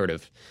more sort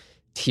of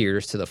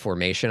tiers to the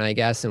formation, I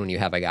guess. And when you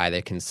have a guy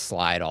that can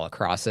slide all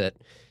across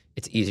it,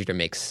 it's easier to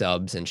make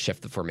subs and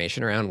shift the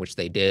formation around, which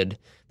they did.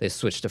 They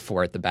switched to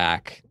 4 at the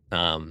back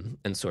and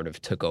sort of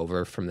took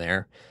over from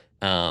there.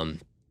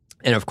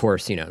 And of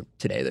course,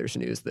 today there's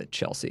news that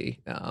Chelsea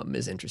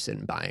is interested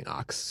in buying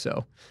Ox.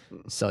 So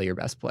sell your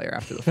best player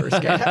after the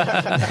first game.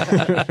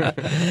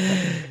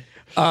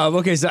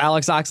 Okay, so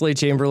Alex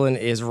Oxlade-Chamberlain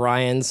is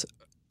Ryan's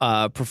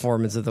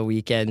performance of the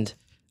weekend.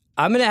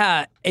 I'm going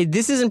to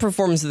this isn't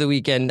performance of the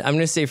weekend. I'm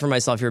going to say for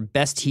myself, your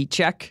best heat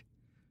check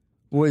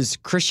was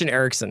Christian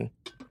Eriksen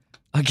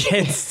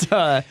against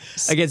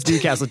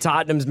Newcastle.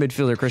 Tottenham's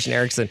midfielder, Christian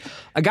Eriksen.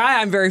 A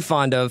guy I'm very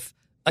fond of.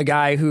 A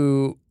guy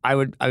who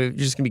I'm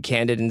just gonna be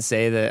candid and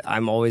say that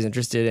I'm always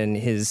interested in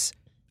his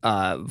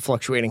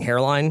fluctuating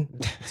hairline.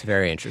 It's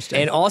very interesting.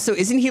 And also,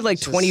 isn't he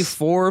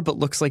 24 but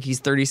looks like he's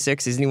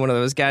 36? Isn't he one of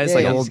those guys?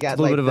 Yeah, he's got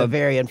a little bit of a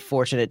very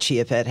unfortunate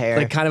chia pet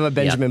hair, kind of a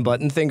Benjamin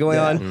Button thing going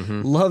on.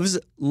 Mm-hmm.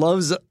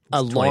 Loves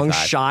a long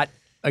shot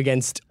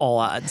against all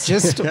odds.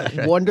 Just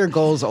wonder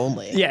goals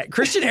only. Yeah,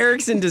 Christian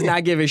Eriksen does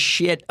not give a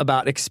shit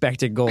about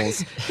expected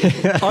goals.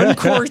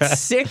 Uncorked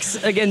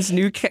 6 against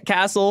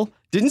Newcastle.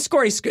 Didn't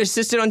score. He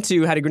assisted on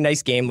 2. Had a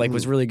nice game.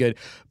 Was really good.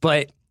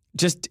 But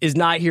just is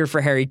not here for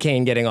Harry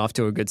Kane getting off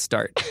to a good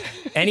start.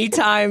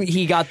 Anytime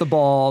he got the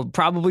ball,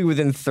 probably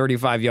within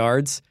 35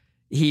 yards,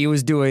 he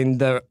was doing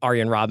the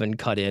Arjen Robben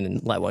cut in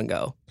and let one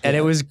go. And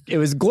it was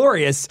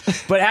glorious.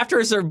 But after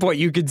a certain point,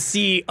 you could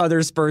see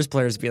other Spurs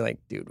players be like,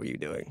 dude, what are you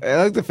doing? I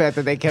like the fact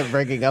that they kept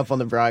bringing up on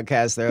the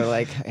broadcast. They're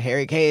like,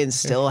 Harry Kane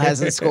still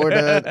hasn't scored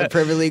a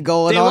Premier League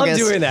goal in August.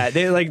 They love doing that.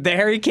 They the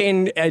Harry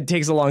Kane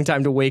takes a long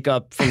time to wake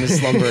up from his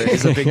slumber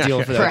is a big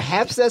deal for them.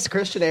 Perhaps that's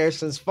Christian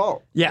Eriksen's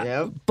fault.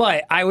 Yeah.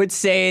 But I would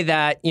say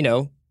that,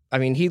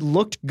 he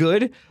looked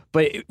good.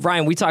 But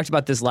Ryan, we talked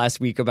about this last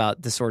week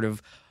about the sort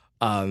of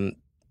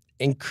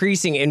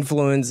increasing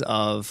influence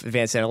of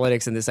advanced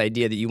analytics and this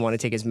idea that you want to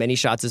take as many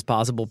shots as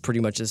possible, pretty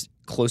much as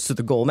close to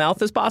the goal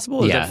mouth as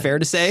possible. Is that fair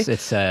to say?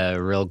 It's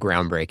real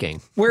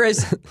groundbreaking.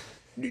 Whereas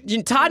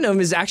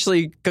Tottenham is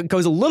actually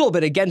goes a little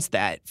bit against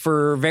that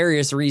for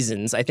various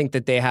reasons. I think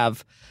that they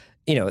have,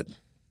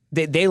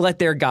 they let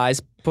their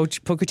guys,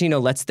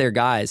 Pochettino lets their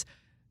guys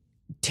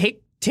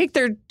shoot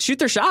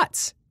their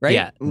shots, right?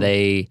 Yeah,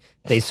 they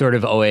sort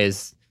of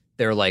always,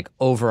 they're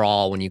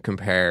overall, when you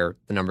compare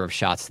the number of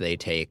shots they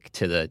take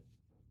to the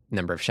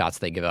number of shots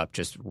they give up,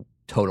 just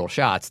total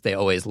shots, they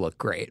always look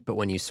great. But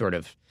when you sort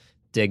of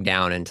dig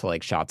down into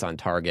shots on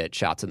target,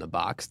 shots in the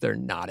box, they're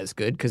not as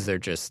good because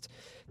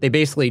they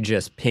basically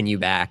just pin you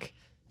back,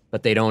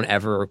 but they don't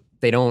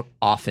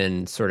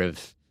often sort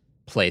of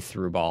play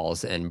through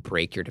balls and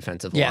break your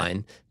defensive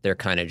line. They're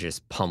kind of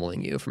just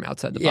pummeling you from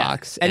outside the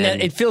box. And then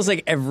it feels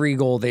like every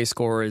goal they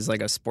score is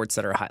like a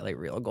SportsCenter highlight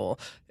reel goal.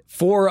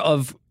 4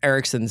 of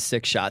Eriksen's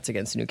 6 shots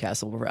against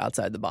Newcastle were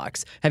outside the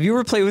box. Have you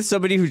ever played with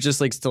somebody who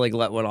just likes to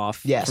let one off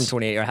from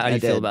 28? Or how do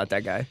you feel about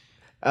that guy?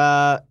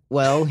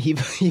 Well, he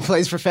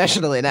plays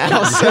professionally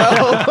now, so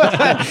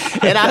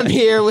and I'm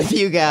here with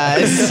you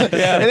guys. And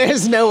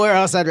there's nowhere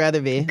else I'd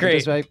rather be.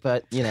 Great,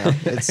 but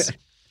it's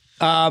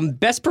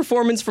best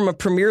performance from a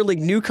Premier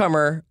League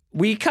newcomer.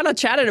 We kind of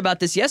chatted about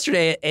this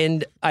yesterday,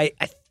 and I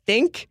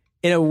think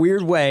in a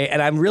weird way,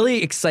 and I'm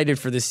really excited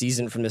for this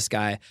season from this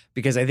guy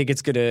because I think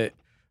it's going to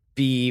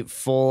be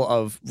full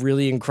of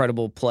really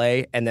incredible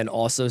play, and then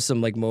also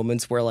some like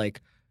moments where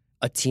like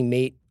a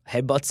teammate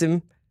headbutts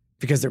him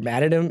because they're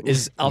mad at him,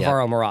 is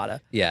Alvaro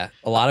Morata. Yeah,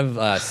 a lot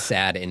of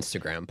sad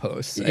Instagram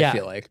posts. I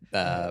feel like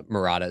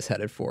Morata's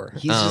headed for.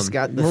 He's just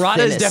got the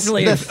Morata is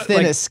definitely the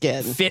thinnest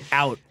skin. Fit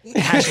out.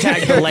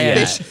 Hashtag the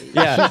land.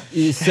 Yeah.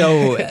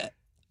 So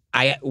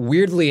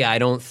I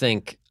don't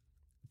think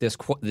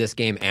this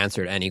game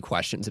answered any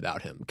questions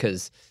about him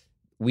because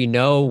we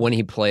know when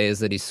he plays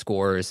that he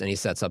scores and he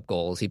sets up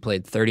goals. He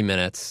played 30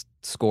 minutes,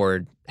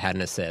 scored, had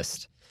an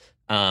assist.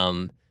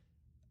 But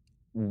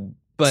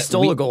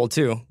stole a goal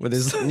too with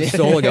his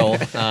stole a goal.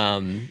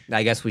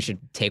 I guess we should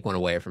take one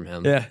away from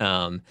him.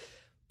 Yeah.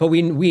 But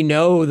we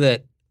know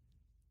that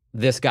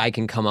this guy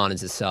can come on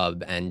as a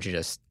sub and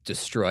just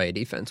destroy a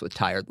defense with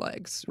tired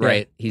legs.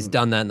 Right? He's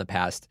done that in the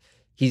past.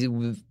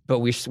 But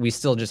we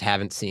still just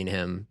haven't seen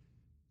him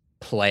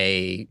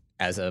play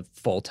as a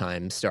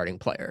full-time starting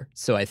player.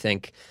 So I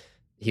think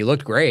he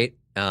looked great.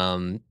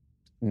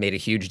 Made a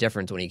huge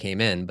difference when he came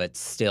in, but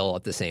still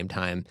at the same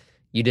time,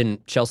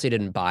 Chelsea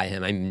didn't buy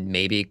him. I mean,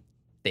 maybe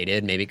they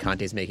did. Maybe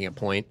Conte's making a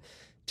point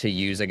to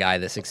use a guy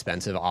this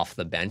expensive off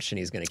the bench, and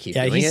he's going to keep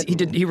doing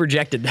it. He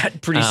rejected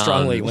that pretty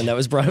strongly when that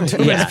was brought up to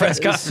him in his press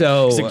conference.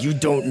 So he's like, you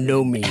don't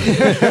know me.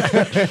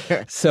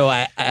 So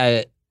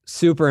I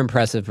super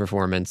impressive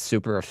performance,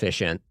 super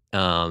efficient.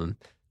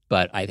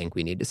 But I think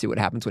we need to see what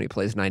happens when he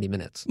plays 90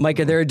 minutes.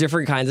 Micah, there are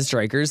different kinds of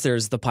strikers.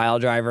 There's the pile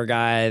driver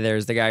guy.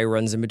 There's the guy who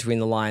runs in between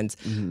the lines.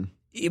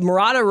 Mm-hmm.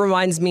 Morata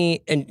reminds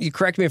me, and you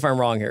correct me if I'm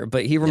wrong here,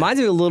 but he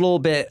reminds me a little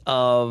bit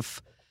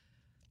of.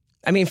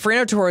 I mean,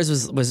 Fernando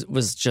Torres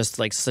was just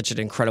like such an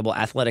incredible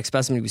athletic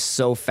specimen. He was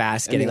so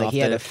fast getting off. He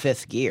had a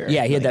fifth gear.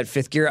 Yeah, he had that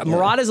fifth gear. Yeah.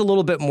 Morata's a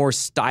little bit more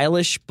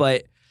stylish,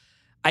 but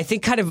I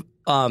think kind of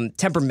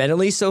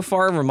temperamentally so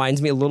far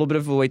reminds me a little bit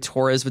of the way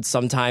Torres would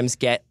sometimes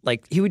get,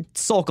 like, he would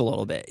sulk a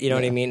little bit, you know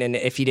what I mean? And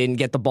if he didn't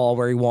get the ball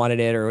where he wanted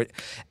it,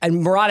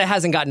 and Morata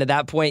hasn't gotten to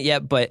that point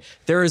yet, but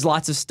there is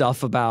lots of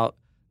stuff about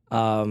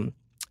him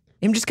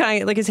just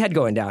kind of like his head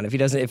going down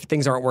if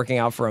things aren't working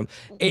out for him.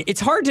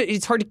 It's hard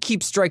to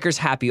keep strikers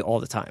happy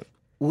all the time.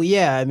 Well,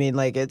 yeah, I mean,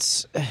 like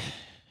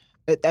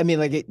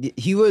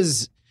he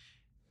was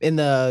in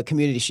the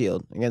Community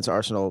Shield against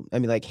Arsenal. I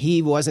mean, like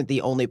he wasn't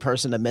the only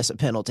person to miss a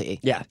penalty.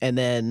 Yeah, and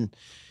then,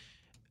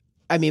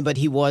 I mean, but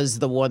he was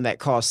the one that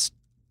cost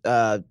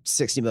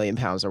 £60 million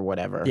or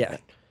whatever. Yeah.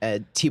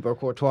 Thibaut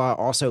Courtois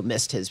also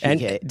missed his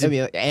PK.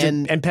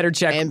 And Petr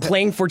Cech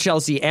playing for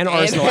Chelsea and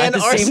Arsenal at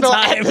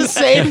the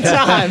same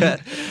time.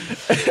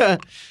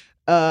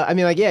 I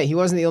mean, like, yeah, he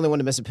wasn't the only one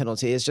to miss a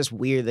penalty. It's just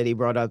weird that he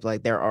brought up,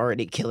 like, they're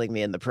already killing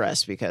me in the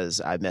press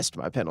because I missed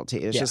my penalty.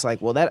 It's just like,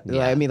 well, that,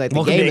 I mean, like,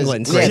 the game is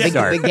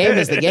the game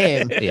is the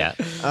game. Yeah.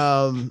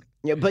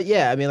 But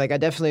yeah, I mean, like, I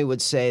definitely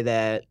would say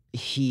that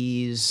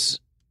he's,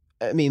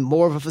 I mean,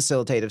 more of a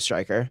facilitative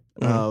striker.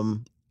 Mm-hmm.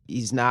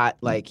 He's not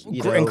like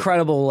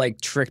incredible like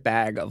trick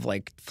bag of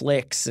like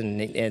flicks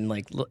and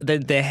like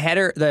the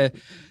header the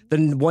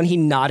one he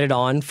nodded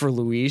on for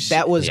Luis.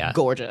 That was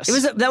gorgeous.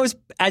 That was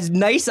as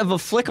nice of a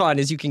flick on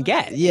as you can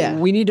get. Yeah,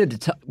 we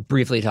needed to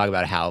briefly talk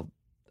about how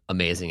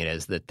amazing it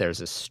is that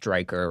there's a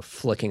striker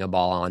flicking a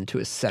ball on to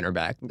a center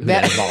back who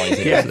then volleys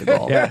it into the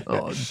goal. Yeah.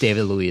 Oh,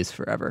 David Luiz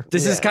forever.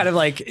 This is kind of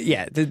like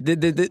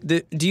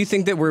do you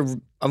think that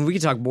we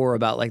could talk more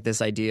about like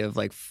this idea of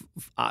like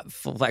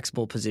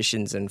flexible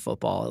positions in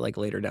football like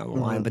later down the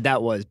line, but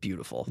that was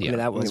beautiful. Yeah. I mean,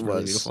 that was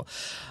really beautiful.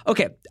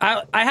 Okay,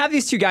 I have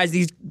these two guys.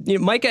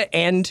 Micah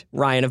and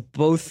Ryan have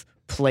both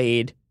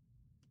played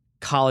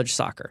college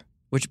soccer,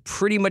 which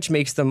pretty much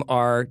makes them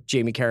our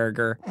Jamie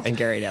Carragher and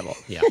Gary Neville.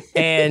 Yeah.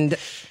 And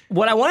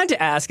what I wanted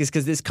to ask is,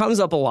 because this comes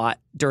up a lot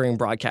during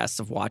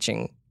broadcasts of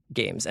watching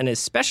games, and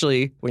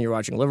especially when you're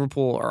watching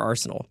Liverpool or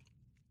Arsenal,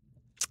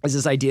 is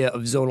this idea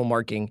of zonal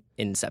marking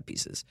in set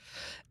pieces.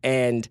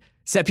 And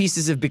set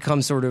pieces have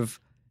become sort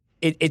of,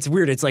 it's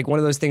weird. It's like one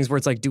of those things where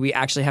it's like, do we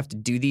actually have to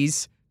do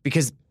these?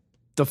 Because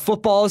the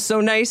football is so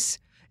nice,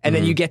 and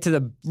then you get to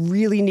the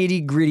really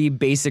nitty-gritty,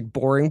 basic,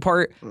 boring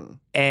part,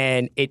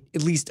 and it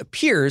at least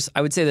appears,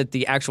 I would say that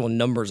the actual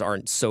numbers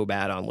aren't so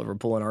bad on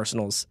Liverpool and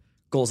Arsenal's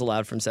goals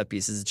allowed from set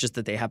pieces. It's just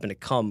that they happen to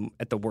come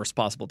at the worst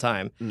possible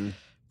time.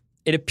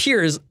 It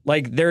appears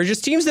like there are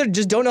just teams that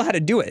just don't know how to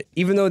do it.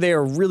 Even though they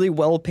are really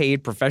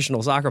well-paid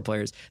professional soccer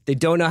players, they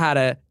don't know how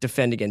to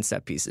defend against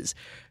set pieces.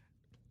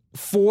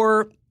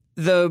 For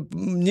the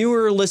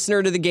newer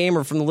listener to the game,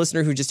 or from the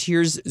listener who just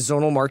hears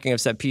zonal marking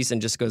of set piece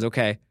and just goes,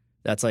 okay,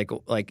 that's like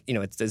you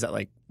know, is that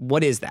like,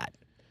 what is that?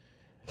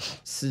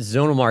 So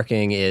zonal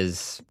marking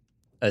is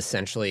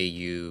essentially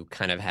you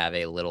kind of have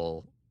a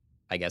little,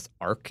 I guess,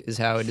 arc is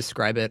how I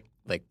describe it,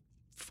 like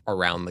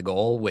around the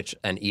goal,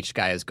 and each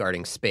guy is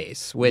guarding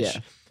space, which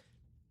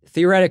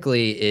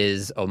theoretically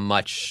is a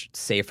much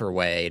safer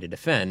way to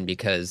defend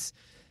because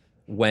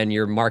when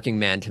you're marking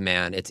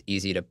man-to-man, it's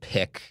easy to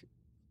pick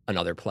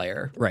another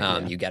player.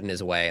 Right. You get in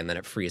his way and then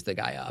it frees the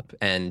guy up.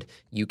 And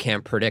you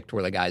can't predict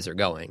where the guys are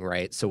going,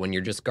 right? So when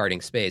you're just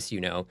guarding space,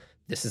 you know,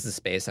 this is the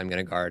space I'm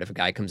going to guard. If a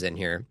guy comes in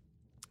here,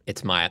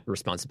 it's my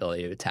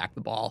responsibility to attack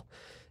the ball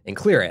and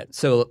clear it.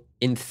 So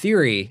in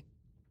theory,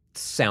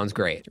 sounds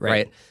great,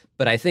 right?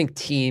 But I think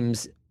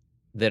teams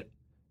that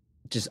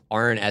just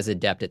aren't as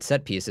adept at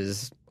set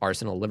pieces,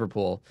 Arsenal,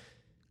 Liverpool,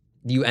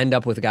 you end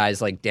up with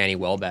guys like Danny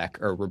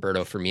Welbeck or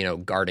Roberto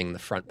Firmino guarding the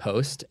front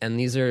post. And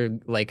these are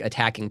like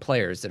attacking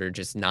players that are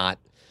just not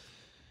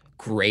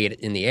great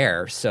in the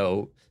air.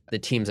 So the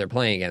teams they're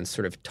playing against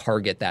sort of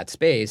target that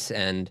space.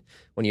 And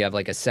when you have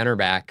like a center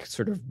back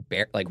sort of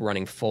like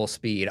running full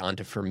speed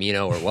onto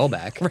Firmino or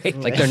Welbeck,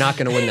 like they're not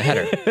going to win the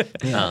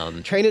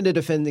header. Training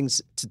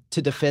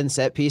to defend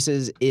set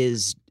pieces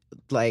is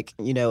like,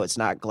 you know, it's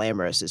not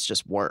glamorous. It's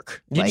just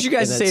work. Did you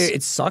guys say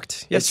it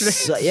sucked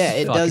yesterday? Yeah,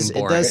 it does.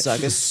 Boring. It does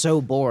suck. It's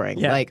so boring.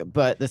 Yeah. Like,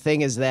 but the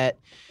thing is that,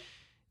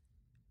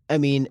 I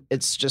mean,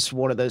 it's just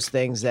one of those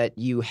things that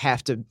you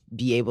have to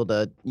be able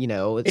to, you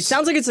know. It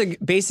sounds like it's like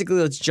basically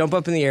let's jump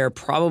up in the air,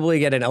 probably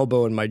get an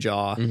elbow in my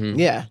jaw.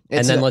 Yeah,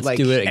 And then let's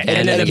do it again.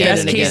 And then the again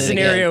best and case again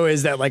scenario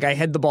is that like I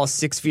head the ball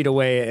 6 feet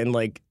away and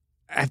like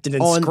I have to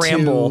then onto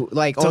scramble to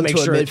onto make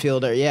a sure.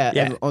 midfielder. Yeah,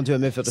 Yeah. and onto a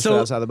midfielder So-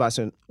 outside the box.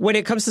 When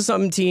it comes to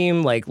some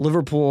team like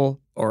Liverpool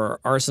or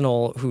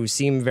Arsenal who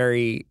seem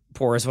very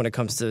porous when it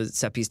comes to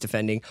set piece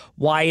defending,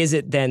 why is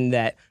it then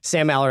that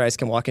Sam Allardyce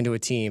can walk into a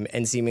team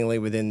and seemingly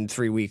within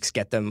 3 weeks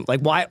get them like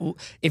why?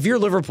 If you're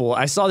Liverpool,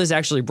 I saw this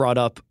actually brought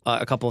up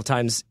a couple of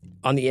times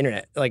on the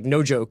internet, like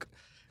no joke.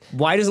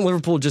 Why doesn't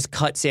Liverpool just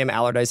cut Sam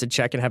Allardyce a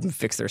check and have him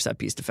fix their set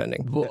piece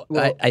defending? Well,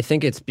 I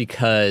think it's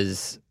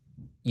because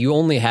you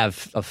only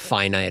have a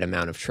finite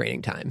amount of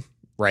training time,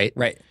 right?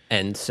 Right.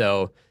 And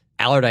so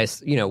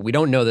Allardyce, you know, we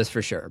don't know this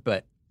for sure,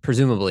 but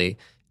presumably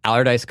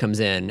Allardyce comes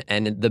in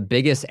and the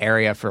biggest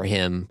area for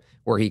him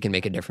where he can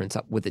make a difference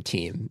up with the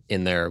team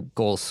in their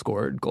goals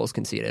scored, goals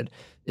conceded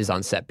is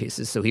on set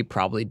pieces. So he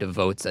probably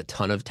devotes a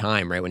ton of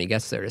time right when he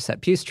gets there to set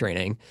piece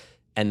training.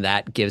 And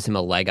that gives him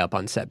a leg up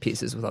on set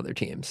pieces with other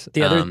teams.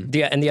 The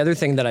other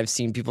thing that I've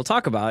seen people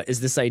talk about is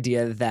this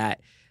idea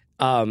that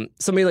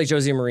somebody like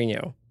Jose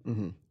Mourinho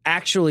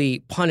actually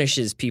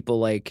punishes people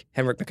like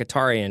Henrik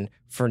Mkhitaryan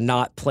for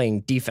not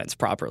playing defense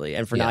properly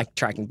and for not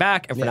tracking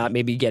back and for not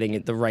maybe getting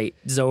in the right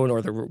zone or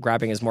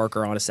grabbing his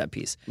marker on a set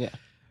piece. Yeah.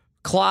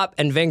 Klopp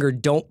and Wenger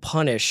don't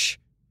punish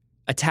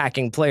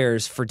attacking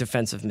players for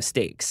defensive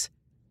mistakes.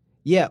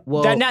 Yeah,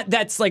 well,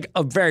 That's like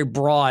a very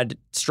broad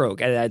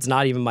stroke, and it's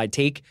not even my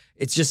take.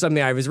 It's just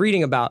something I was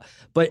reading about.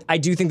 But I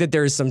do think that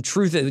there is some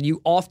truth that you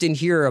often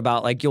hear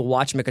about. Like you'll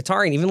watch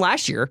Mkhitaryan even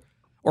last year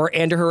or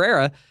Ander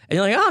Herrera, and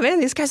you're like, oh man,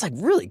 this guy's like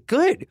really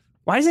good.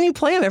 Why doesn't he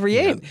play him every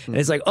game? And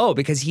it's like, oh,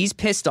 because he's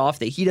pissed off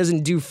that he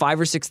doesn't do 5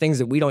 or 6 things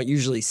that we don't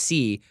usually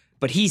see,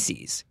 but he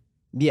sees.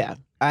 yeah.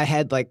 I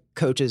had like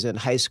coaches in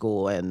high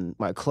school and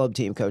my club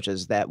team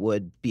coaches that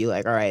would be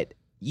like, all right,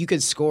 you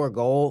could score a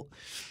goal.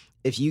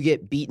 If you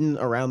get beaten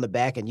around the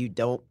back and you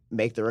don't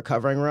make the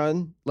recovering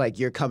run, like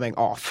you're coming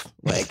off.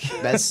 Like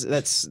that's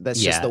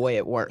just the way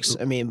it works.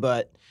 I mean,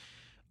 but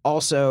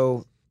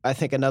also I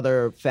think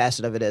another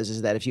facet of it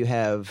is that if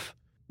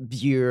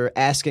you're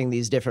asking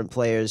these different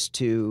players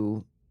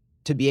to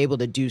be able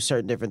to do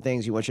certain different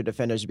things, you want your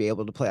defenders to be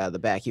able to play out of the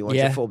back. You want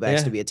your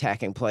fullbacks to be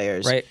attacking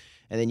players. Right.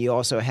 And then you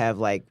also have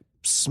like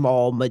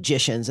small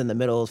magicians in the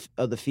middle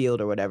of the field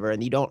or whatever,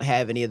 and you don't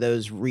have any of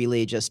those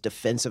really just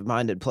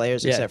defensive-minded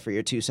players except for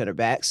your 2 center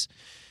backs,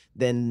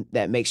 then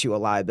that makes you a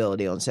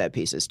liability on set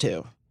pieces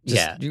too.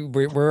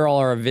 We're all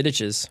our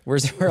Vidiches.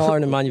 We're all our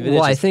Nemanja Vidiches.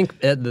 Well, I think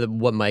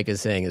what Mike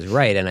is saying is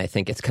right, and I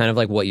think it's kind of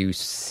like what you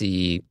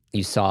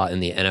saw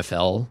in the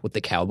NFL with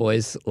the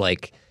Cowboys.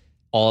 Like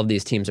all of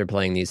these teams are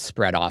playing these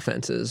spread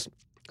offenses.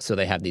 So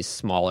they have these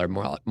smaller,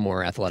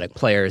 more athletic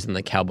players, and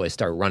the Cowboys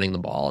start running the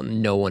ball,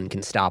 and no one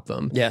can stop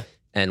them. Yeah.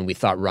 And we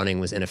thought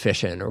running was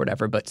inefficient or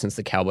whatever, but since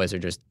the Cowboys are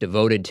just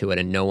devoted to it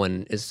and no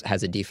one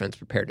has a defense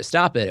prepared to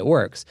stop it, it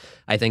works.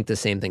 I think the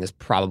same thing is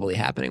probably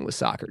happening with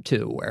soccer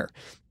too, where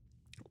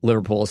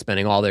Liverpool is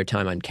spending all their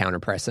time on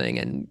counter-pressing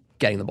and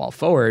getting the ball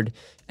forward,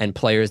 and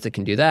players that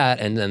can do that,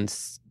 and then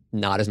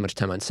not as much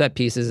time on set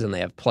pieces, and they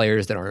have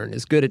players that aren't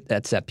as good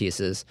at set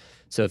pieces.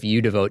 So if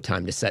you devote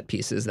time to set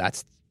pieces,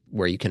 that's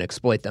where you can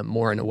exploit them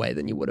more in a way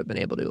than you would have been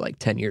able to like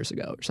 10 years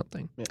ago or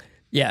something.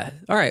 Yeah.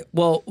 All right.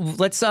 Well,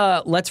 let's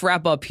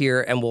wrap up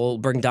here and we'll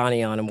bring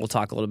Donnie on and we'll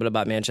talk a little bit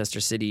about Manchester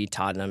City,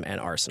 Tottenham, and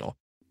Arsenal.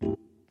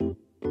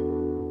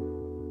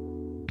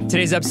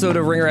 Today's episode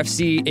of Ringer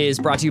FC is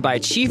brought to you by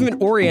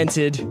Achievement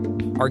Oriented,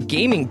 our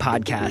gaming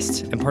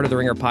podcast and part of the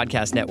Ringer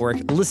Podcast Network.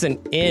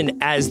 Listen in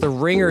as the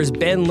Ringers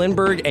Ben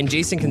Lindbergh and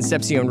Jason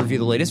Concepcion review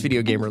the latest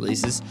video game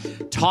releases,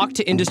 talk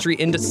to industry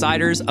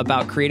insiders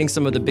about creating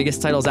some of the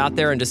biggest titles out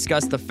there, and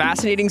discuss the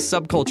fascinating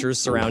subcultures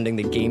surrounding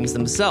the games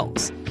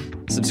themselves.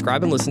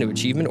 Subscribe and listen to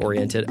Achievement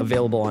Oriented,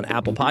 available on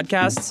Apple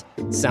Podcasts,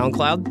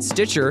 SoundCloud,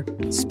 Stitcher,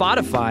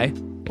 Spotify,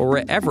 or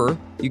wherever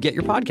you get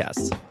your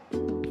podcasts.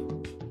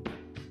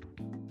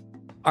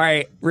 All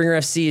right, Ringer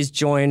FC is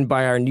joined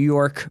by our New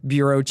York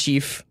bureau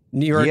chief,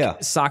 New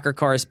York soccer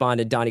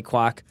correspondent, Donnie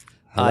Kwak.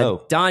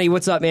 Hello. Donnie,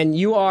 what's up, man?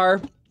 You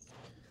are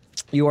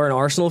an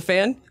Arsenal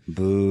fan.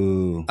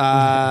 Boo.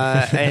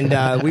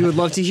 And we would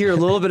love to hear a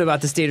little bit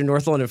about the state of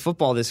North London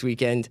football this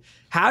weekend.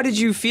 How did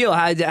you feel?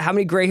 How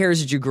many gray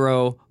hairs did you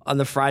grow on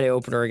the Friday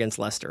opener against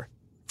Leicester?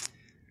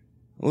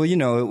 Well,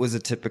 it was a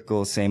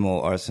typical same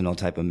old Arsenal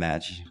type of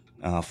match.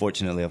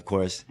 Fortunately, of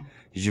course,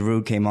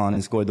 Giroud came on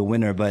and scored the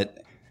winner,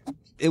 but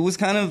it was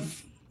kind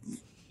of,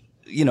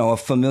 a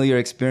familiar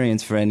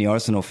experience for any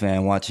Arsenal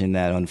fan watching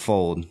that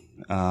unfold.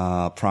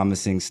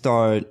 Promising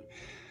start,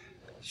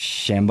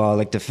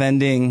 shambolic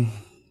defending,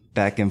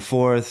 back and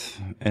forth,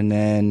 and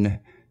then,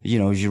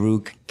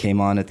 Giroud came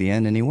on at the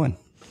end and he won.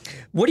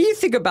 What do you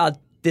think about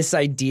this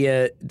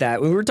idea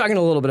that we were talking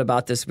a little bit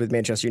about this with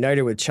Manchester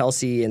United, with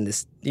Chelsea, and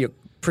this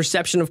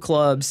perception of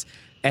clubs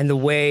and the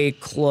way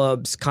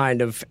clubs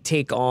kind of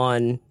take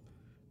on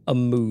a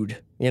mood?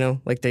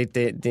 Like they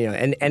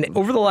and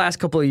over the last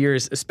couple of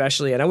years,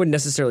 especially, and I wouldn't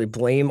necessarily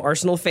blame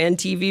Arsenal fan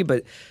TV,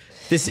 but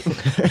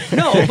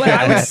but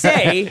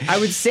I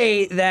would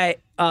say that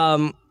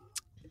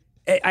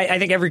I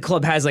think every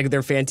club has like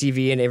their fan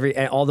TV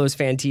and all those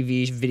fan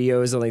TV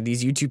videos and like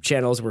these YouTube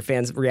channels where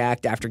fans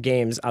react after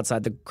games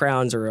outside the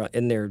grounds or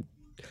in their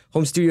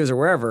home studios or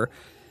wherever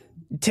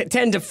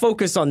tend to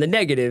focus on the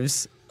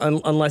negatives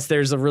unless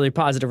there's a really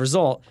positive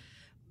result.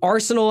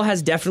 Arsenal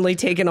has definitely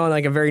taken on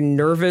like a very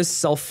nervous,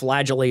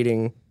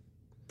 self-flagellating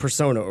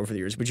persona over the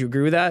years. Would you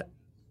agree with that?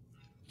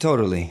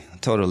 Totally.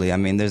 I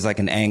mean, there's like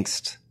an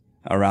angst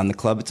around the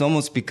club. It's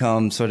almost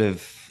become sort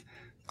of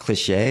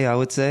cliche, I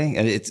would say.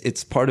 And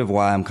it's part of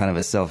why I'm kind of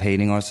a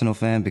self-hating Arsenal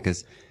fan,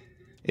 because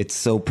it's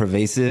so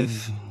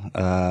pervasive.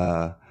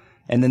 And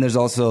then there's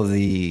also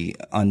the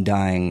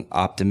undying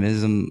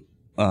optimism,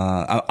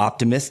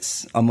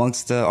 optimists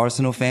amongst the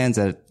Arsenal fans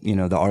that,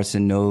 the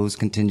Arsene knows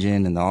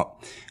contingent and the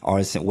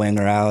Arsene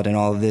Wenger out and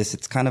all of this.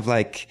 It's kind of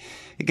like,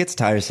 it gets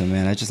tiresome,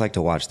 man. I just like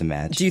to watch the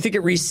match. Do you think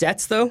it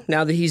resets, though,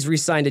 now that he's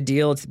re-signed a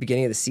deal at the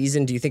beginning of the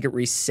season? Do you think it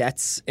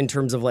resets in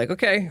terms of like,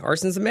 okay,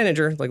 Arsene's the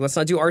manager. Like, let's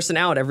not do Arsene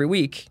out every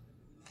week.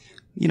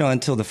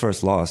 Until the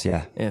first loss,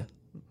 yeah. Yeah.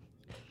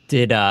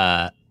 Did,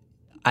 I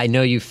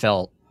know you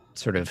felt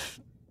sort of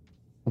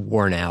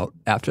worn out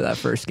after that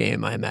first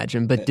game, I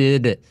imagine, but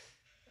did,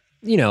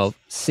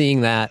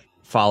 seeing that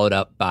followed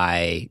up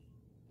by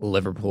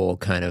Liverpool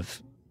kind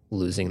of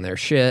losing their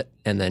shit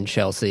and then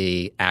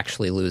Chelsea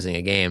actually losing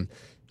a game,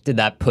 did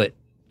that put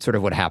sort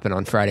of what happened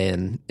on Friday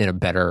in a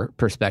better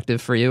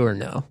perspective for you, or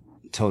no?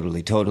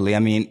 Totally. I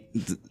mean,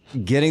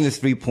 getting the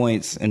 3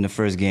 points in the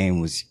first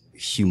game was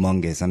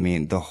humongous. I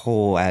mean, the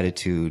whole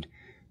attitude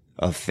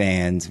of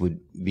fans would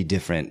be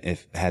different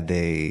had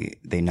they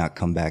not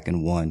come back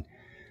and won.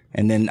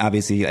 And then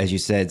obviously, as you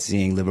said,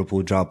 seeing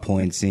Liverpool drop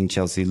points, seeing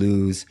Chelsea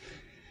lose,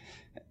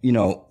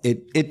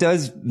 it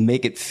does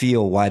make it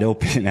feel wide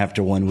open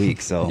after 1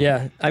 week. So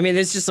yeah, I mean,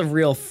 it's just a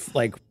real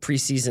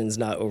preseason's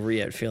not over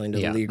yet feeling to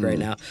the league right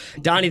now.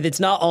 Donnie, that's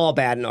not all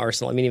bad in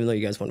Arsenal. I mean, even though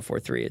you guys won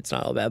 4-3, it's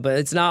not all bad, but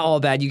it's not all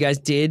bad. You guys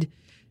did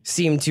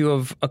seem to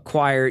have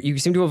acquired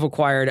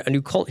a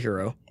new cult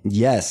hero.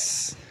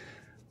 Yes,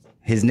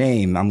 his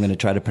name, I'm going to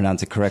try to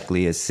pronounce it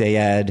correctly, is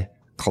Sead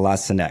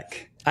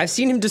Kolasinac. I've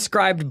seen him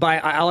described by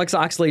Alex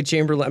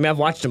Oxlade-Chamberlain. I mean, I've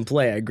watched him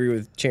play. I agree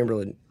with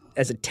Chamberlain.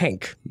 As a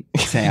tank.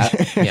 Yeah.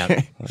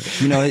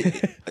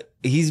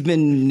 He's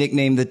been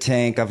nicknamed the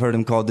Tank. I've heard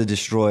him called the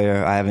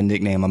Destroyer. I have a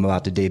nickname. I'm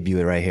about to debut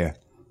it right here.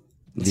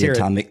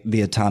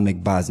 The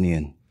Atomic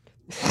Bosnian.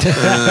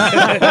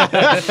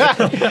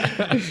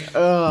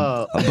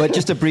 But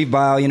just a brief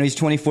bio. He's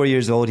 24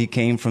 years old. He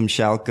came from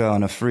Schalke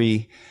on a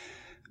free.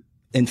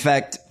 In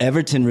fact,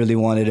 Everton really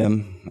wanted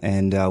him,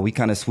 and we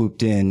kind of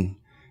swooped in.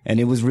 And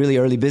it was really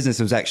early business.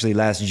 It was actually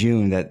last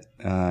June that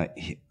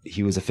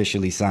he was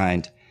officially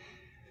signed.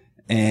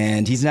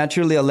 And he's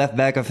naturally a left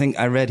back. I think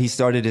I read he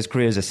started his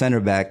career as a center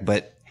back,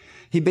 but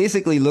he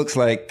basically looks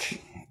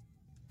like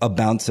a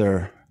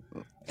bouncer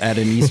at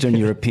an Eastern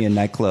European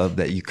nightclub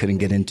that you couldn't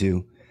get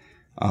into.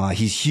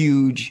 He's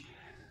huge.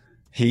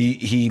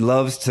 He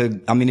loves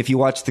to, I mean, if you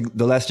watch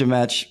the Leicester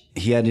match,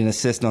 he had an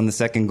assist on the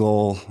second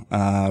goal,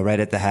 right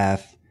at the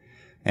half.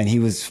 And he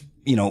was,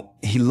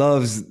 he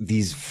loves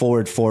these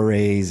forward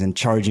forays and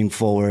charging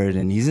forward,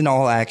 and he's an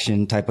all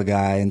action type of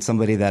guy, and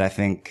somebody that I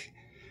think,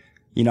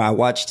 I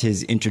watched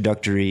his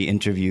introductory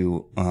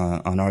interview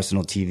on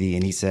Arsenal TV,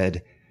 and he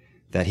said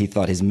that he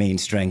thought his main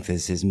strength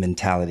is his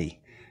mentality.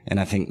 And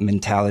I think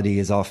mentality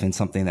is often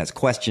something that's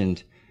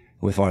questioned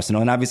with Arsenal.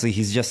 And obviously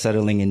he's just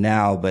settling in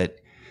now,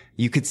 but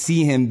you could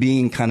see him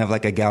being kind of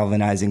like a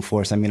galvanizing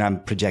force. I mean, I'm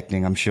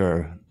projecting, I'm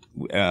sure.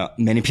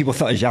 Many people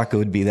thought Xhaka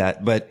would be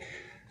that, but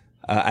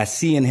I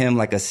see in him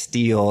like a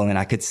steel, and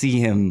I could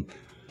see him,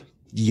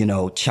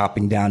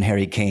 chopping down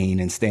Harry Kane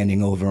and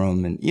standing over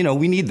him. And,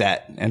 we need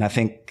that. And I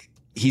think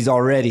he's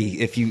already,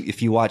 if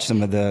you watch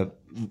some of the,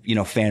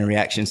 fan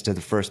reactions to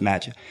the first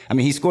match, I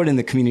mean, he scored in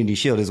the Community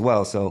Shield as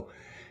well. So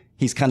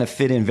he's kind of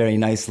fit in very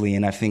nicely.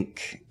 And I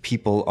think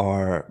people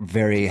are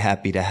very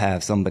happy to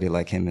have somebody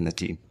like him in the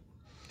team.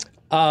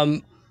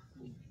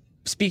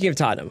 Speaking of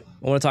Tottenham,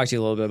 I want to talk to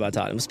you a little bit about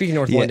Tottenham. Speaking of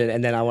North London,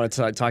 and then I want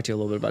to talk to you a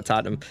little bit about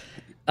Tottenham.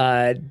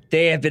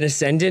 They have been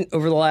ascendant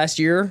over the last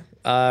year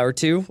or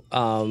two,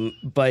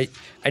 but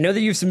I know that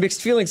you have some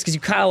mixed feelings because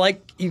you kind of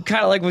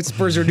like what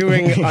Spurs are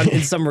doing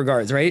in some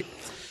regards, right?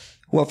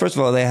 Well, first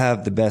of all, they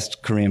have the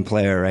best Korean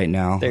player right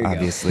now,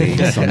 obviously,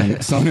 Son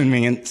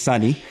Heung-min and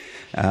Sonny.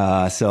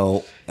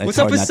 So what's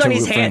up with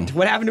Sonny's hand?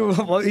 What happened to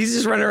him? Well, he's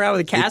just running around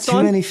with a cast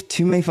on?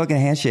 Too many fucking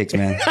handshakes,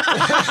 man.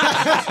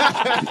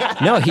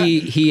 No,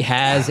 he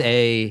has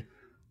a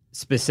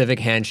specific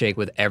handshake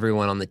with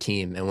everyone on the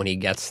team, and when he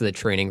gets to the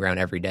training ground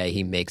every day,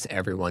 he makes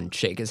everyone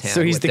shake his hand.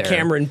 So he's the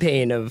Cameron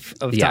Payne of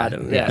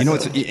Tottenham. Yeah.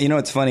 You know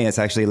what's funny? It's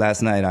actually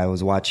last night I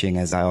was watching,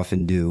 as I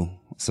often do,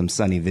 some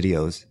Sonny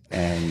videos,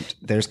 and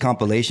there's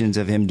compilations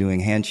of him doing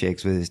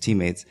handshakes with his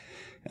teammates,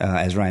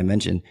 as Ryan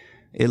mentioned.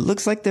 It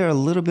looks like they're a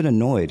little bit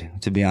annoyed,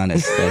 to be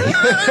honest.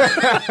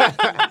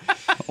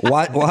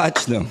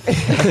 Watch them.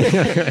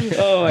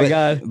 Oh, my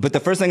God. But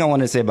the first thing I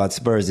want to say about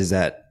Spurs is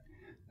that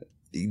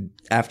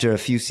after a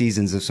few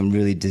seasons of some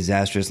really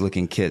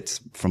disastrous-looking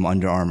kits from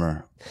Under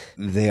Armour,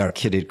 they are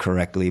kitted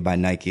correctly by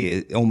Nike.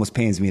 It almost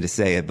pains me to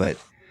say it, but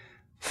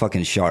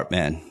fucking sharp,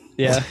 man.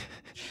 Yeah.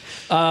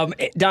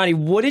 Donnie,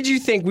 what did you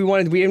think? We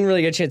didn't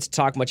really get a chance to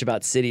talk much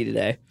about City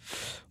today.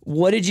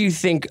 What did you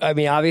think? I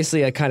mean,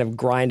 obviously a kind of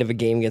grind of a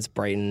game against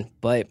Brighton,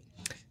 but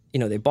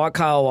they bought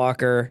Kyle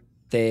Walker.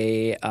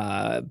 They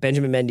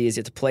Benjamin Mendy is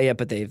yet to play yet,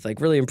 but they've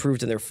really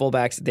improved in their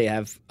fullbacks. They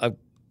have a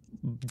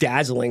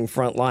dazzling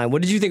front line.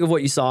 What did you think of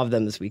what you saw of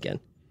them this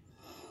weekend?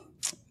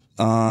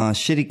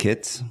 Shitty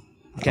kits.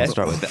 Okay. I'll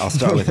start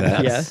with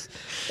that.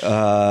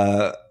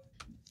 Yeah.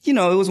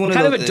 It was one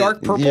kind of a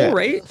dark purple,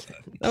 right?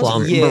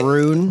 Plum.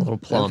 Maroon, a little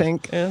plum. I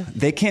think. Yeah.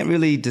 They can't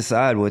really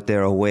decide what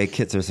their away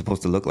kits are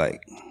supposed to look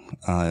like.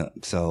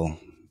 So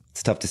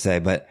it's tough to say,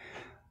 but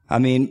I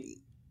mean,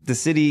 the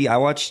City, I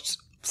watched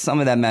some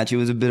of that match. It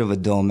was a bit of a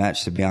dull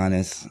match, to be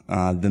honest.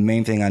 The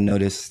main thing I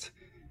noticed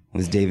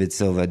was David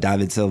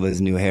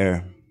Silva's new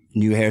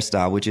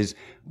hairstyle, which is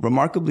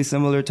remarkably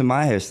similar to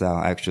my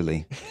hairstyle,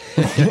 actually.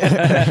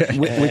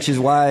 Which is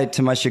why,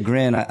 to my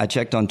chagrin, I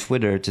checked on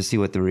Twitter to see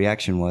what the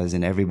reaction was,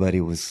 and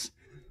everybody was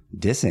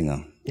dissing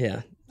him.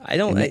 Yeah. I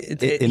don't.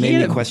 It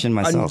made me question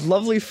myself. A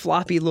lovely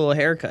floppy little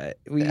haircut.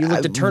 You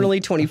looked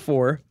eternally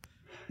 24.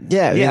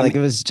 Yeah, it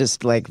was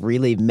just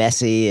really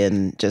messy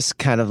and just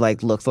kind of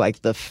looked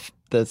like the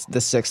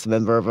sixth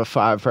member of a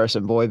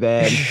 5-person boy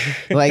band.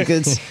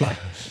 It's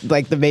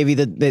maybe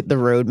the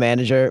road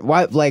manager.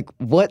 Why?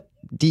 What?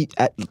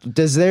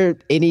 Does there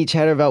any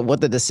chatter about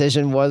what the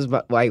decision was?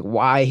 But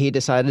why he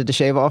decided to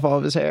shave off all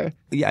of his hair?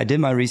 Yeah, I did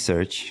my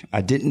research.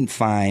 I didn't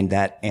find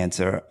that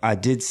answer. I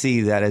did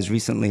see that as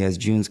recently as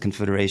June's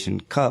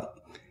Confederation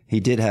Cup, he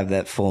did have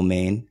that full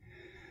mane.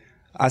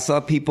 I saw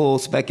people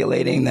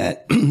speculating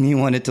that he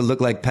wanted to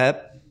look like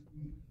Pep.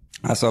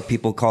 I saw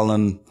people call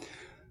him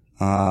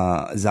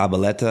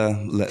Zabaleta.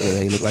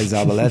 They look like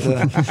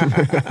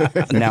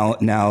Zabaleta.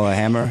 now a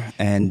Hammer.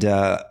 And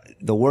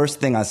the worst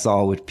thing I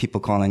saw was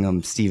people calling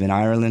him Stephen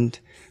Ireland,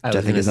 which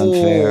I think is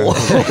unfair.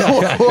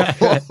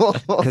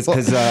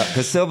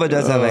 Because Silva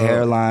does have a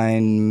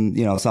hairline,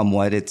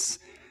 somewhat. It's,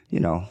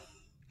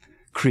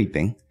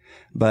 creeping.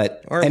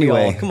 But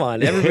anyway. Come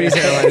on, everybody's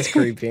hairline is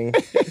creeping.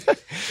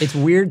 It's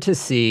weird to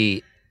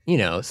see,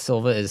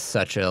 Silva is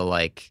such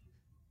a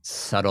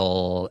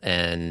subtle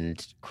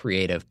and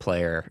creative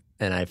player,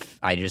 and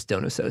I just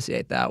don't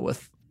associate that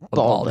with a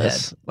bald head.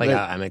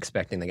 I'm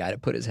expecting the guy to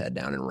put his head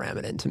down and ram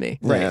it into me.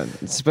 Right. Yeah,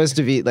 it's supposed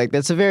to be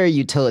that's a very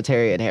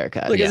utilitarian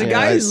haircut. Look, as a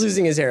guy who's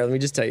losing his hair, let me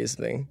just tell you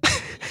something.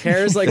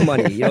 Hair is like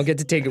money. You don't get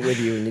to take it with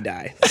you when you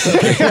die.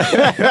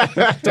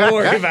 Don't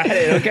worry about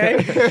it,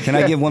 okay? Can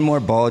I give one more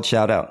bald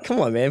shout out? Come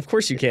on, man. Of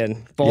course you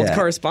can. Bald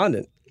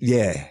correspondent.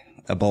 Yeah,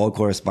 a bald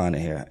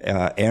correspondent here.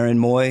 Aaron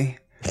Moy.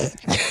 Did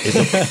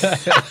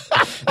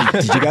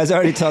you guys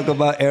already talk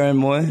about Aaron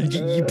Moy?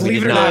 You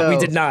believe it or not, we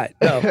did not.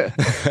 No.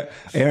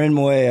 Aaron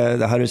Moy,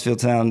 the Huddersfield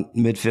Town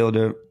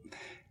midfielder,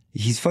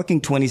 he's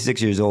fucking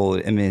 26 years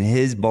old. I mean,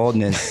 his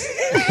baldness.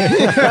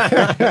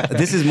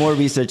 This is more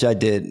research I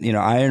did.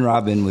 Iron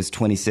Robin was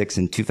 26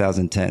 in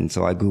 2010,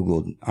 so I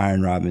Googled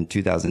Iron Robin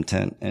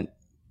 2010. And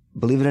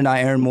believe it or not,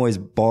 Aaron Moy's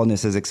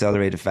baldness has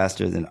accelerated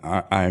faster than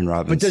Iron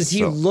Robin. But does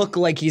he look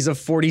like he's a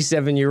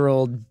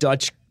 47-year-old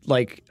Dutch,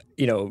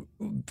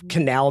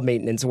 canal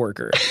maintenance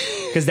worker?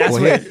 Because that's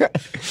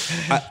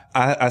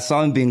I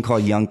saw him being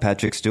called Young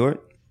Patrick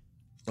Stewart.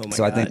 Oh my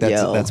so God. I think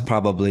that's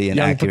probably an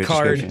Young accurate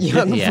Picard.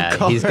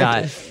 description.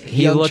 Picard.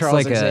 He looks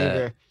Charles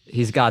Xavier.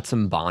 He's got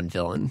some Bond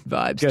villain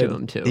vibes to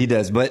him too. He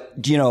does, but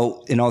in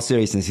all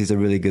seriousness, he's a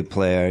really good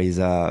player. He's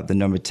the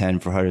number 10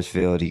 for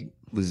Huddersfield. He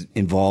was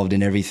involved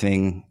in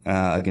everything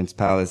against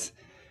Palace.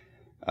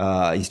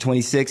 He's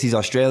 26. He's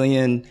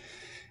Australian.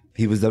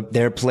 He was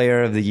their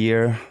player of the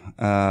year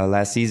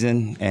last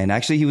season, and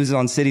actually he was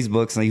on City's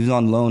books. He was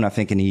on loan, I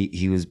think, and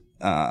he was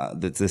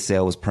the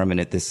sale was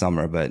permanent this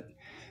summer. But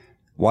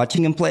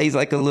watching him play, he's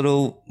like a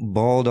little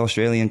bald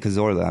Australian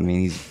Cazorla. I mean,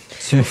 he's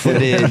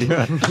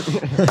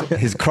 2-footed.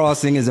 His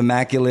crossing is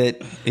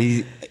immaculate.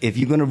 If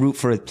you're going to root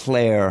for a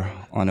player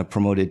on a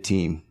promoted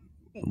team,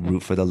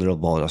 root for the little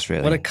bald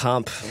Australian. What a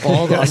comp.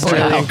 Bald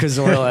Australian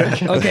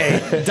Cazorla.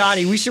 Okay,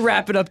 Donnie, we should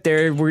wrap it up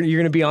there. You're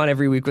going to be on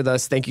every week with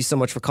us. Thank you so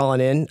much for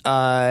calling in.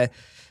 And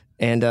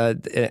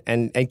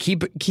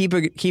keep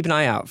an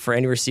eye out for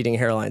any receding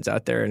hairlines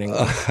out there in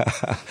England.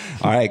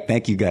 All right,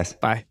 thank you guys.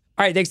 Bye.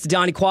 All right, thanks to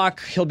Donnie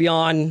Kwok. He'll be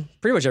on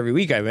pretty much every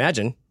week, I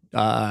imagine,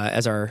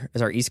 as our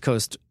East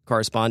Coast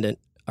correspondent,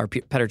 our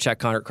Petr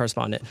Cech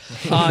correspondent.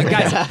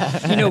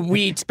 Guys,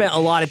 we spent a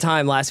lot of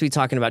time last week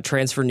talking about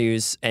transfer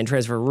news and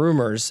transfer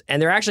rumors,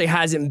 and there actually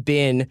hasn't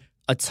been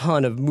a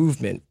ton of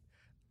movement.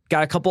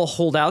 Got a couple of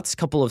holdouts,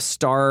 couple of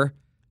star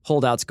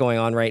holdouts going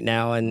on right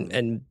now,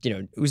 and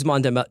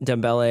Ousmane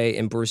Dembele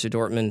and Borussia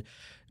Dortmund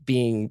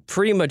being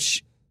pretty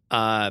much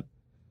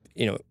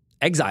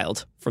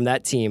exiled from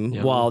that team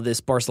while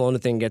this Barcelona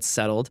thing gets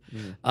settled.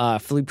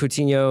 Philippe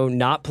Coutinho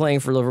not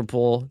playing for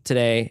Liverpool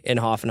today in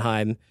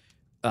Hoffenheim,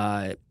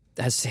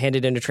 has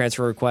handed in a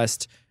transfer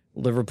request.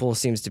 Liverpool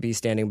seems to be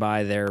standing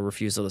by their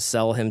refusal to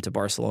sell him to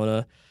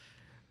Barcelona.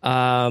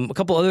 A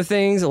couple other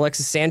things,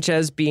 Alexis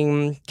Sanchez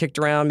being kicked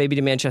around, maybe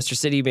to Manchester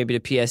City, maybe to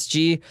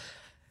PSG.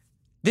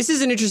 This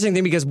is an interesting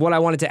thing because what I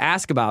wanted to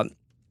ask about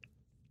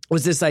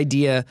was this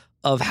idea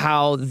of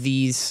how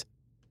the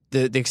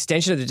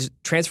extension of the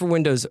transfer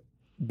windows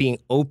being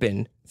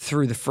open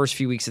through the first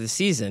few weeks of the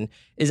season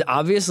is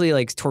obviously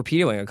like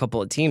torpedoing a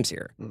couple of teams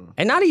here.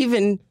 And not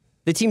even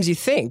the teams you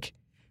think.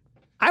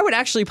 I would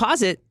actually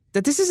posit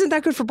that this isn't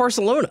that good for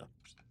Barcelona.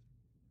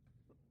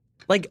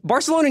 Like,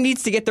 Barcelona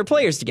needs to get their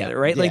players together,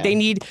 right? Yeah. Like,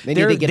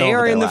 they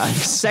are in the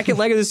second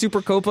leg of the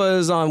Super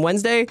Copas on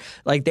Wednesday.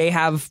 Like, they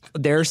have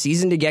their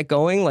season to get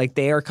going. Like,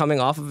 they are coming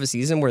off of a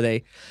season where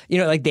they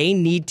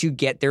need to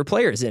get their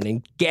players in.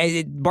 And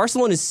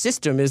Barcelona's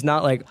system is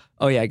not like,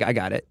 oh, yeah, I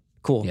got it.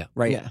 Cool,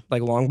 right? Yeah.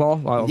 Like, long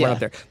ball, I'll run up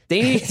there.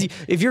 They need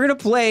if you're going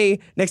to play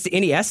next to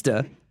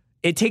Iniesta,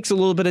 it takes a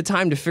little bit of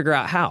time to figure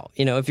out how.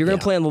 If you're going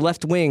to play on the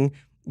left wing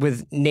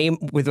with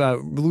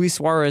Luis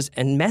Suarez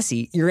and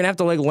Messi, you're going to have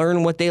to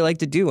learn what they like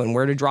to do and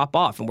where to drop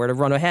off and where to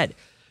run ahead.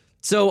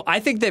 So I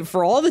think that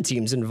for all the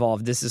teams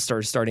involved, this is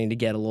starting to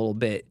get a little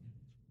bit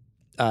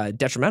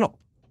detrimental.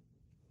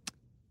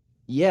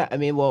 Yeah, I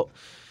mean, well,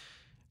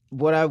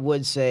 what I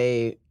would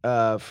say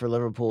for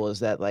Liverpool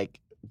is that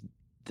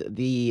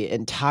the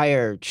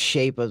entire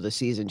shape of the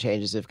season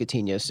changes if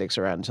Coutinho sticks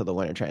around until the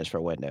winter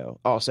transfer window.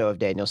 Also, if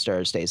Daniel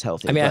Sturridge stays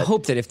healthy. I mean, I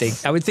hope that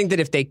I would think that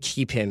if they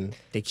keep him,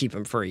 they keep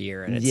him for a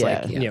year, and it's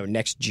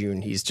next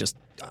June he's just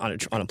on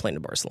a plane to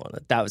Barcelona.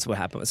 That was what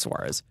happened with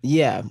Suarez.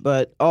 Yeah,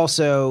 but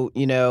also,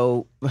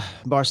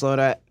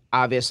 Barcelona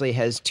obviously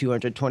has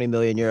 220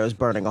 million euros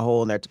burning a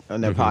hole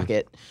in their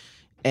pocket.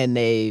 And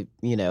they,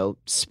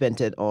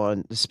 spent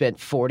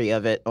 40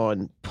 of it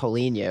on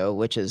Paulinho,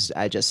 which is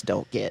I just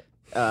don't get.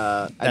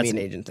 That's an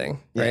agent thing,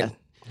 right?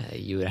 Yeah.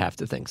 You would have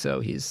to think so.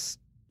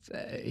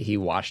 He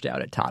washed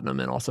out at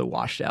Tottenham and also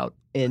washed out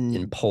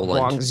in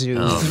Poland.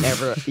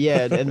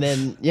 Guangzhou, and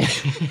then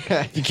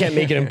you can't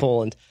make it in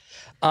Poland.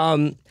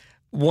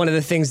 One of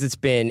the things that's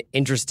been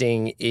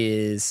interesting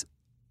is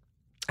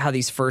how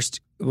these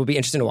will be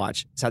interesting to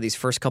watch. Is how these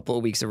first couple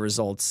of weeks of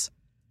results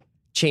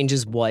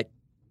changes what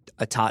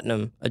a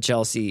Tottenham, a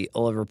Chelsea,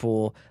 a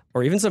Liverpool,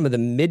 or even some of the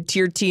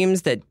mid-tier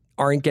teams that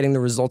aren't getting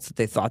the results that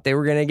they thought they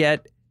were going to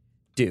get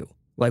do.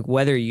 Like,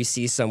 whether you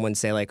see someone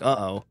say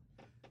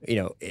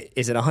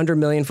is it 100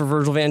 million for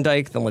Virgil van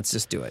Dijk? Then let's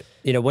just do it.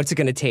 What's it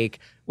going to take?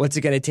 What's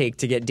it going to take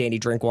to get Danny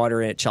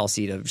Drinkwater in at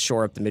Chelsea to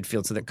shore up the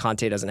midfield so that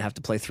Conte doesn't have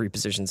to play three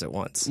positions at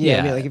once? Yeah.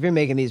 I mean, if you're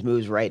making these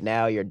moves right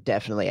now, you're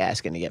definitely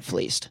asking to get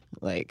fleeced.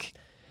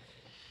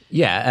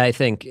 Yeah, I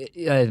think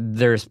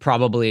there's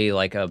probably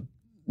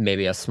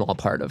maybe a small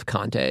part of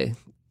Conte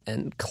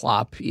and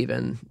Klopp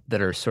even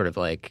that are sort of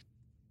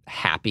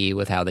happy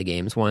with how the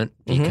games went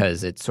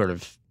because it sort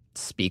of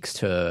speaks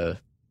to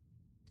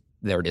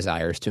their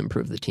desires to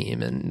improve the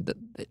team and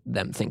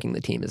them thinking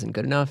the team isn't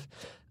good enough.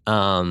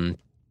 But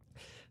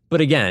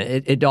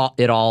again,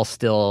 it all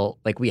still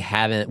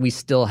we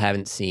still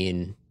haven't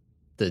seen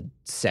the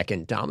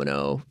second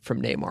domino from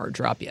Neymar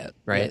drop yet,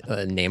 right?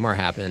 Yeah. Neymar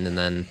happened, and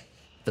then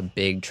the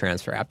big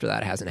transfer after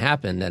that hasn't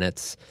happened, and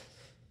it's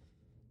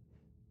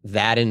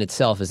that in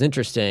itself is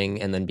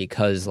interesting. And then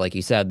because, like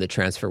you said, the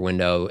transfer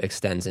window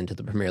extends into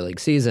the Premier League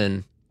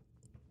season,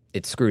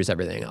 it screws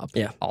everything up.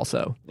 Yeah.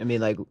 Also, I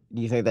mean, do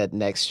you think that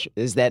next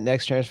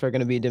transfer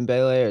going to be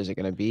Dembele, or is it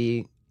going to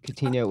be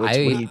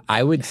Coutinho?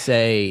 I would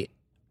say.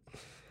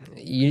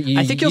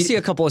 I think you'll see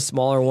a couple of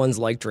smaller ones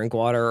like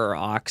Drinkwater or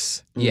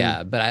Ox.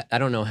 Yeah, but I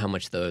don't know how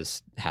much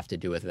those have to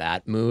do with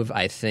that move.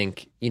 I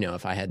think,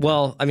 if I had...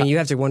 Well, I mean, you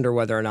have to wonder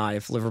whether or not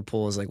if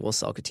Liverpool is we'll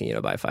sell Coutinho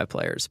to buy 5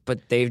 players.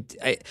 But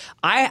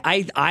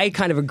I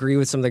kind of agree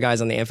with some of the guys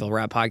on the Anfield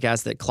Rap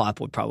podcast that Klopp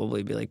would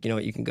probably be you know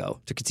what, you can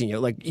go to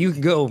Coutinho. You can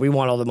go, we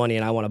want all the money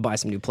and I want to buy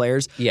some new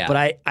players. Yeah.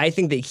 But I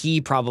think that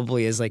he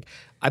probably is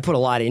I put a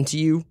lot into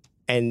you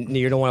and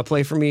you don't want to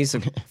play for me,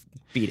 so...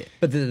 beat it.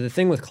 But the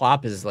thing with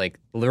Klopp is like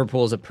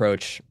Liverpool's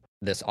approach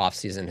this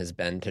offseason has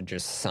been to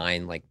just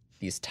sign like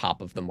these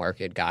top of the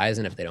market guys,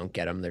 and if they don't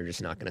get them, they're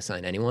just not going to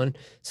sign anyone.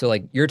 So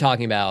like you're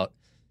talking about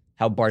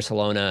how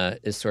Barcelona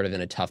is sort of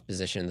in a tough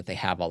position that they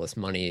have all this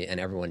money and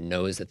everyone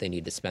knows that they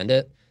need to spend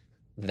it.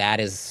 That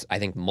is, I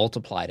think,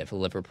 multiplied if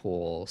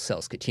Liverpool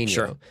sells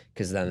Coutinho,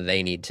 because then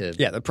they need to.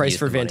 Yeah, the price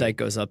for Van Dijk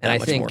goes up that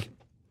much more.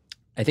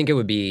 I think it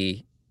would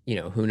be,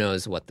 who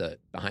knows what the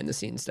behind the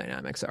scenes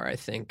dynamics are. I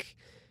think,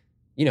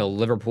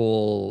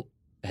 Liverpool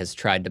has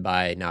tried to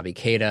buy Naby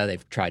Keita.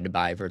 They've tried to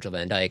buy Virgil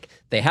van Dijk.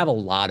 They have a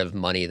lot of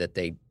money that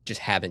they just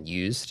haven't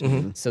used.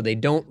 Mm-hmm. So they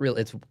don't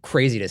really, it's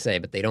crazy to say,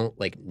 but they don't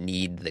like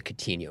need the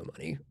Coutinho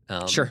money.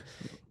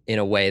 In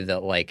a way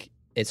that like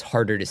it's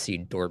harder to see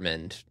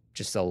Dortmund,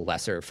 just a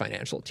lesser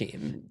financial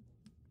team,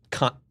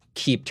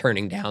 keep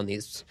turning down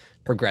these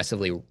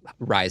progressively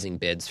rising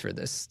bids for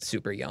this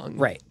super young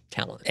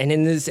talent. And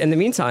in the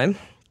meantime,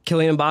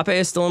 Kylian Mbappe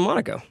is still in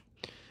Monaco.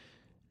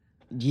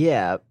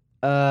 Yeah.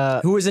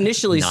 Who was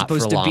initially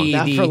supposed to be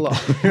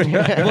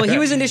well, he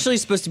was initially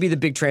supposed to be the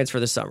big transfer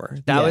this summer.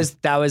 That was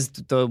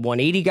the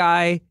 180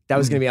 guy. That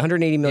was going to be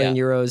 180 million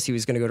euros. He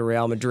was going to go to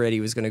Real Madrid. He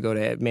was going to go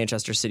to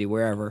Manchester City,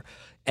 wherever.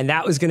 And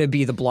that was going to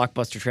be the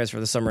blockbuster transfer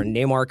this summer. And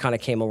Neymar kind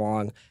of came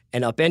along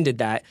and upended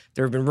that.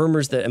 There have been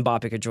rumors that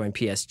Mbappe could join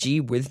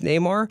PSG with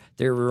Neymar.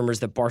 There are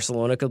rumors that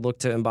Barcelona could look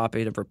to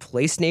Mbappe to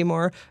replace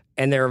Neymar.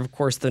 And there are, of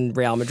course, the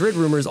Real Madrid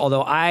rumors,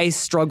 although I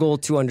struggle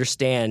to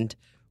understand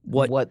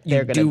what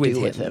they're going to do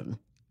with him.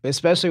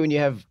 Especially when you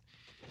have,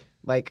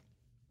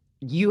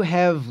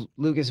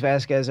 Lucas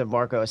Vasquez and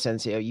Marco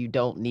Asensio. You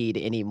don't need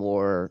any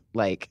more,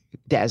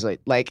 dazzling.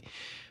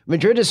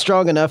 Madrid is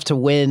strong enough to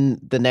win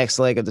the next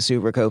leg of the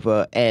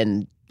Supercopa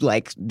and,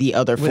 the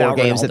other four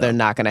games Ronaldo. That they're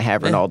not going to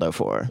have Ronaldo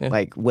for.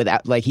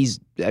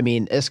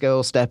 Yeah. Isco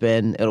will step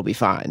in. It'll be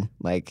fine.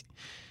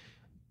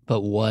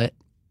 But what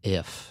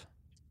if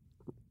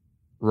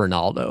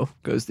Ronaldo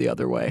goes the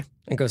other way?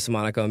 And goes to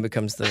Monaco and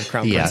becomes the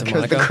Crown Prince of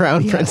Monaco. The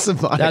Crown Prince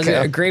of Monaco. That was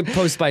a great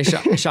post by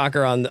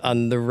Shocker on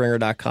the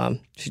ringer.com. You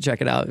should check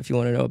it out if you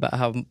want to know about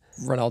how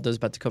Ronaldo's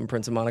about to become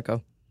Prince of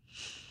Monaco.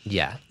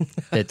 Yeah.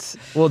 It's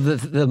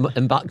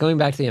the going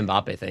back to the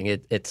Mbappe thing,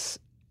 it's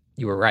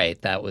you were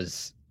right. That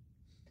was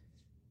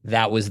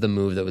the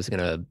move that was going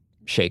to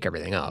shake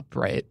everything up,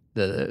 right?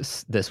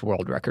 This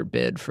world record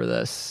bid for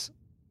this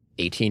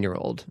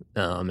 18-year-old,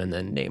 and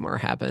then Neymar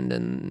happened,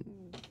 and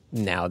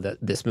now that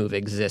this move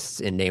exists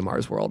in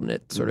Neymar's world, and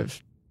it sort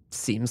of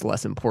seems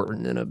less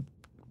important in a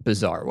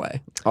bizarre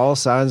way. All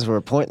signs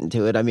were pointing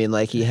to it.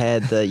 He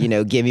had the,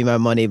 give me my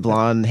money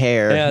blonde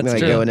hair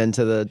going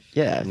into the,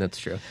 That's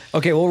true.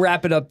 Okay, we'll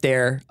wrap it up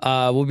there.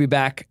 We'll be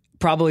back.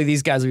 Probably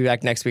these guys will be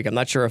back next week. I'm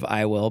not sure if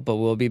I will, but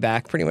we'll be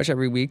back pretty much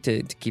every week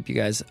to keep you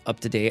guys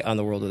up to date on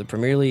the world of the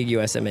Premier League,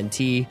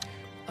 USMNT,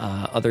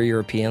 other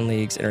European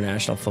leagues,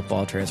 international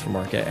football, transfer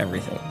market,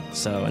 everything.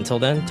 So until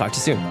then, talk to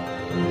you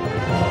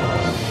soon.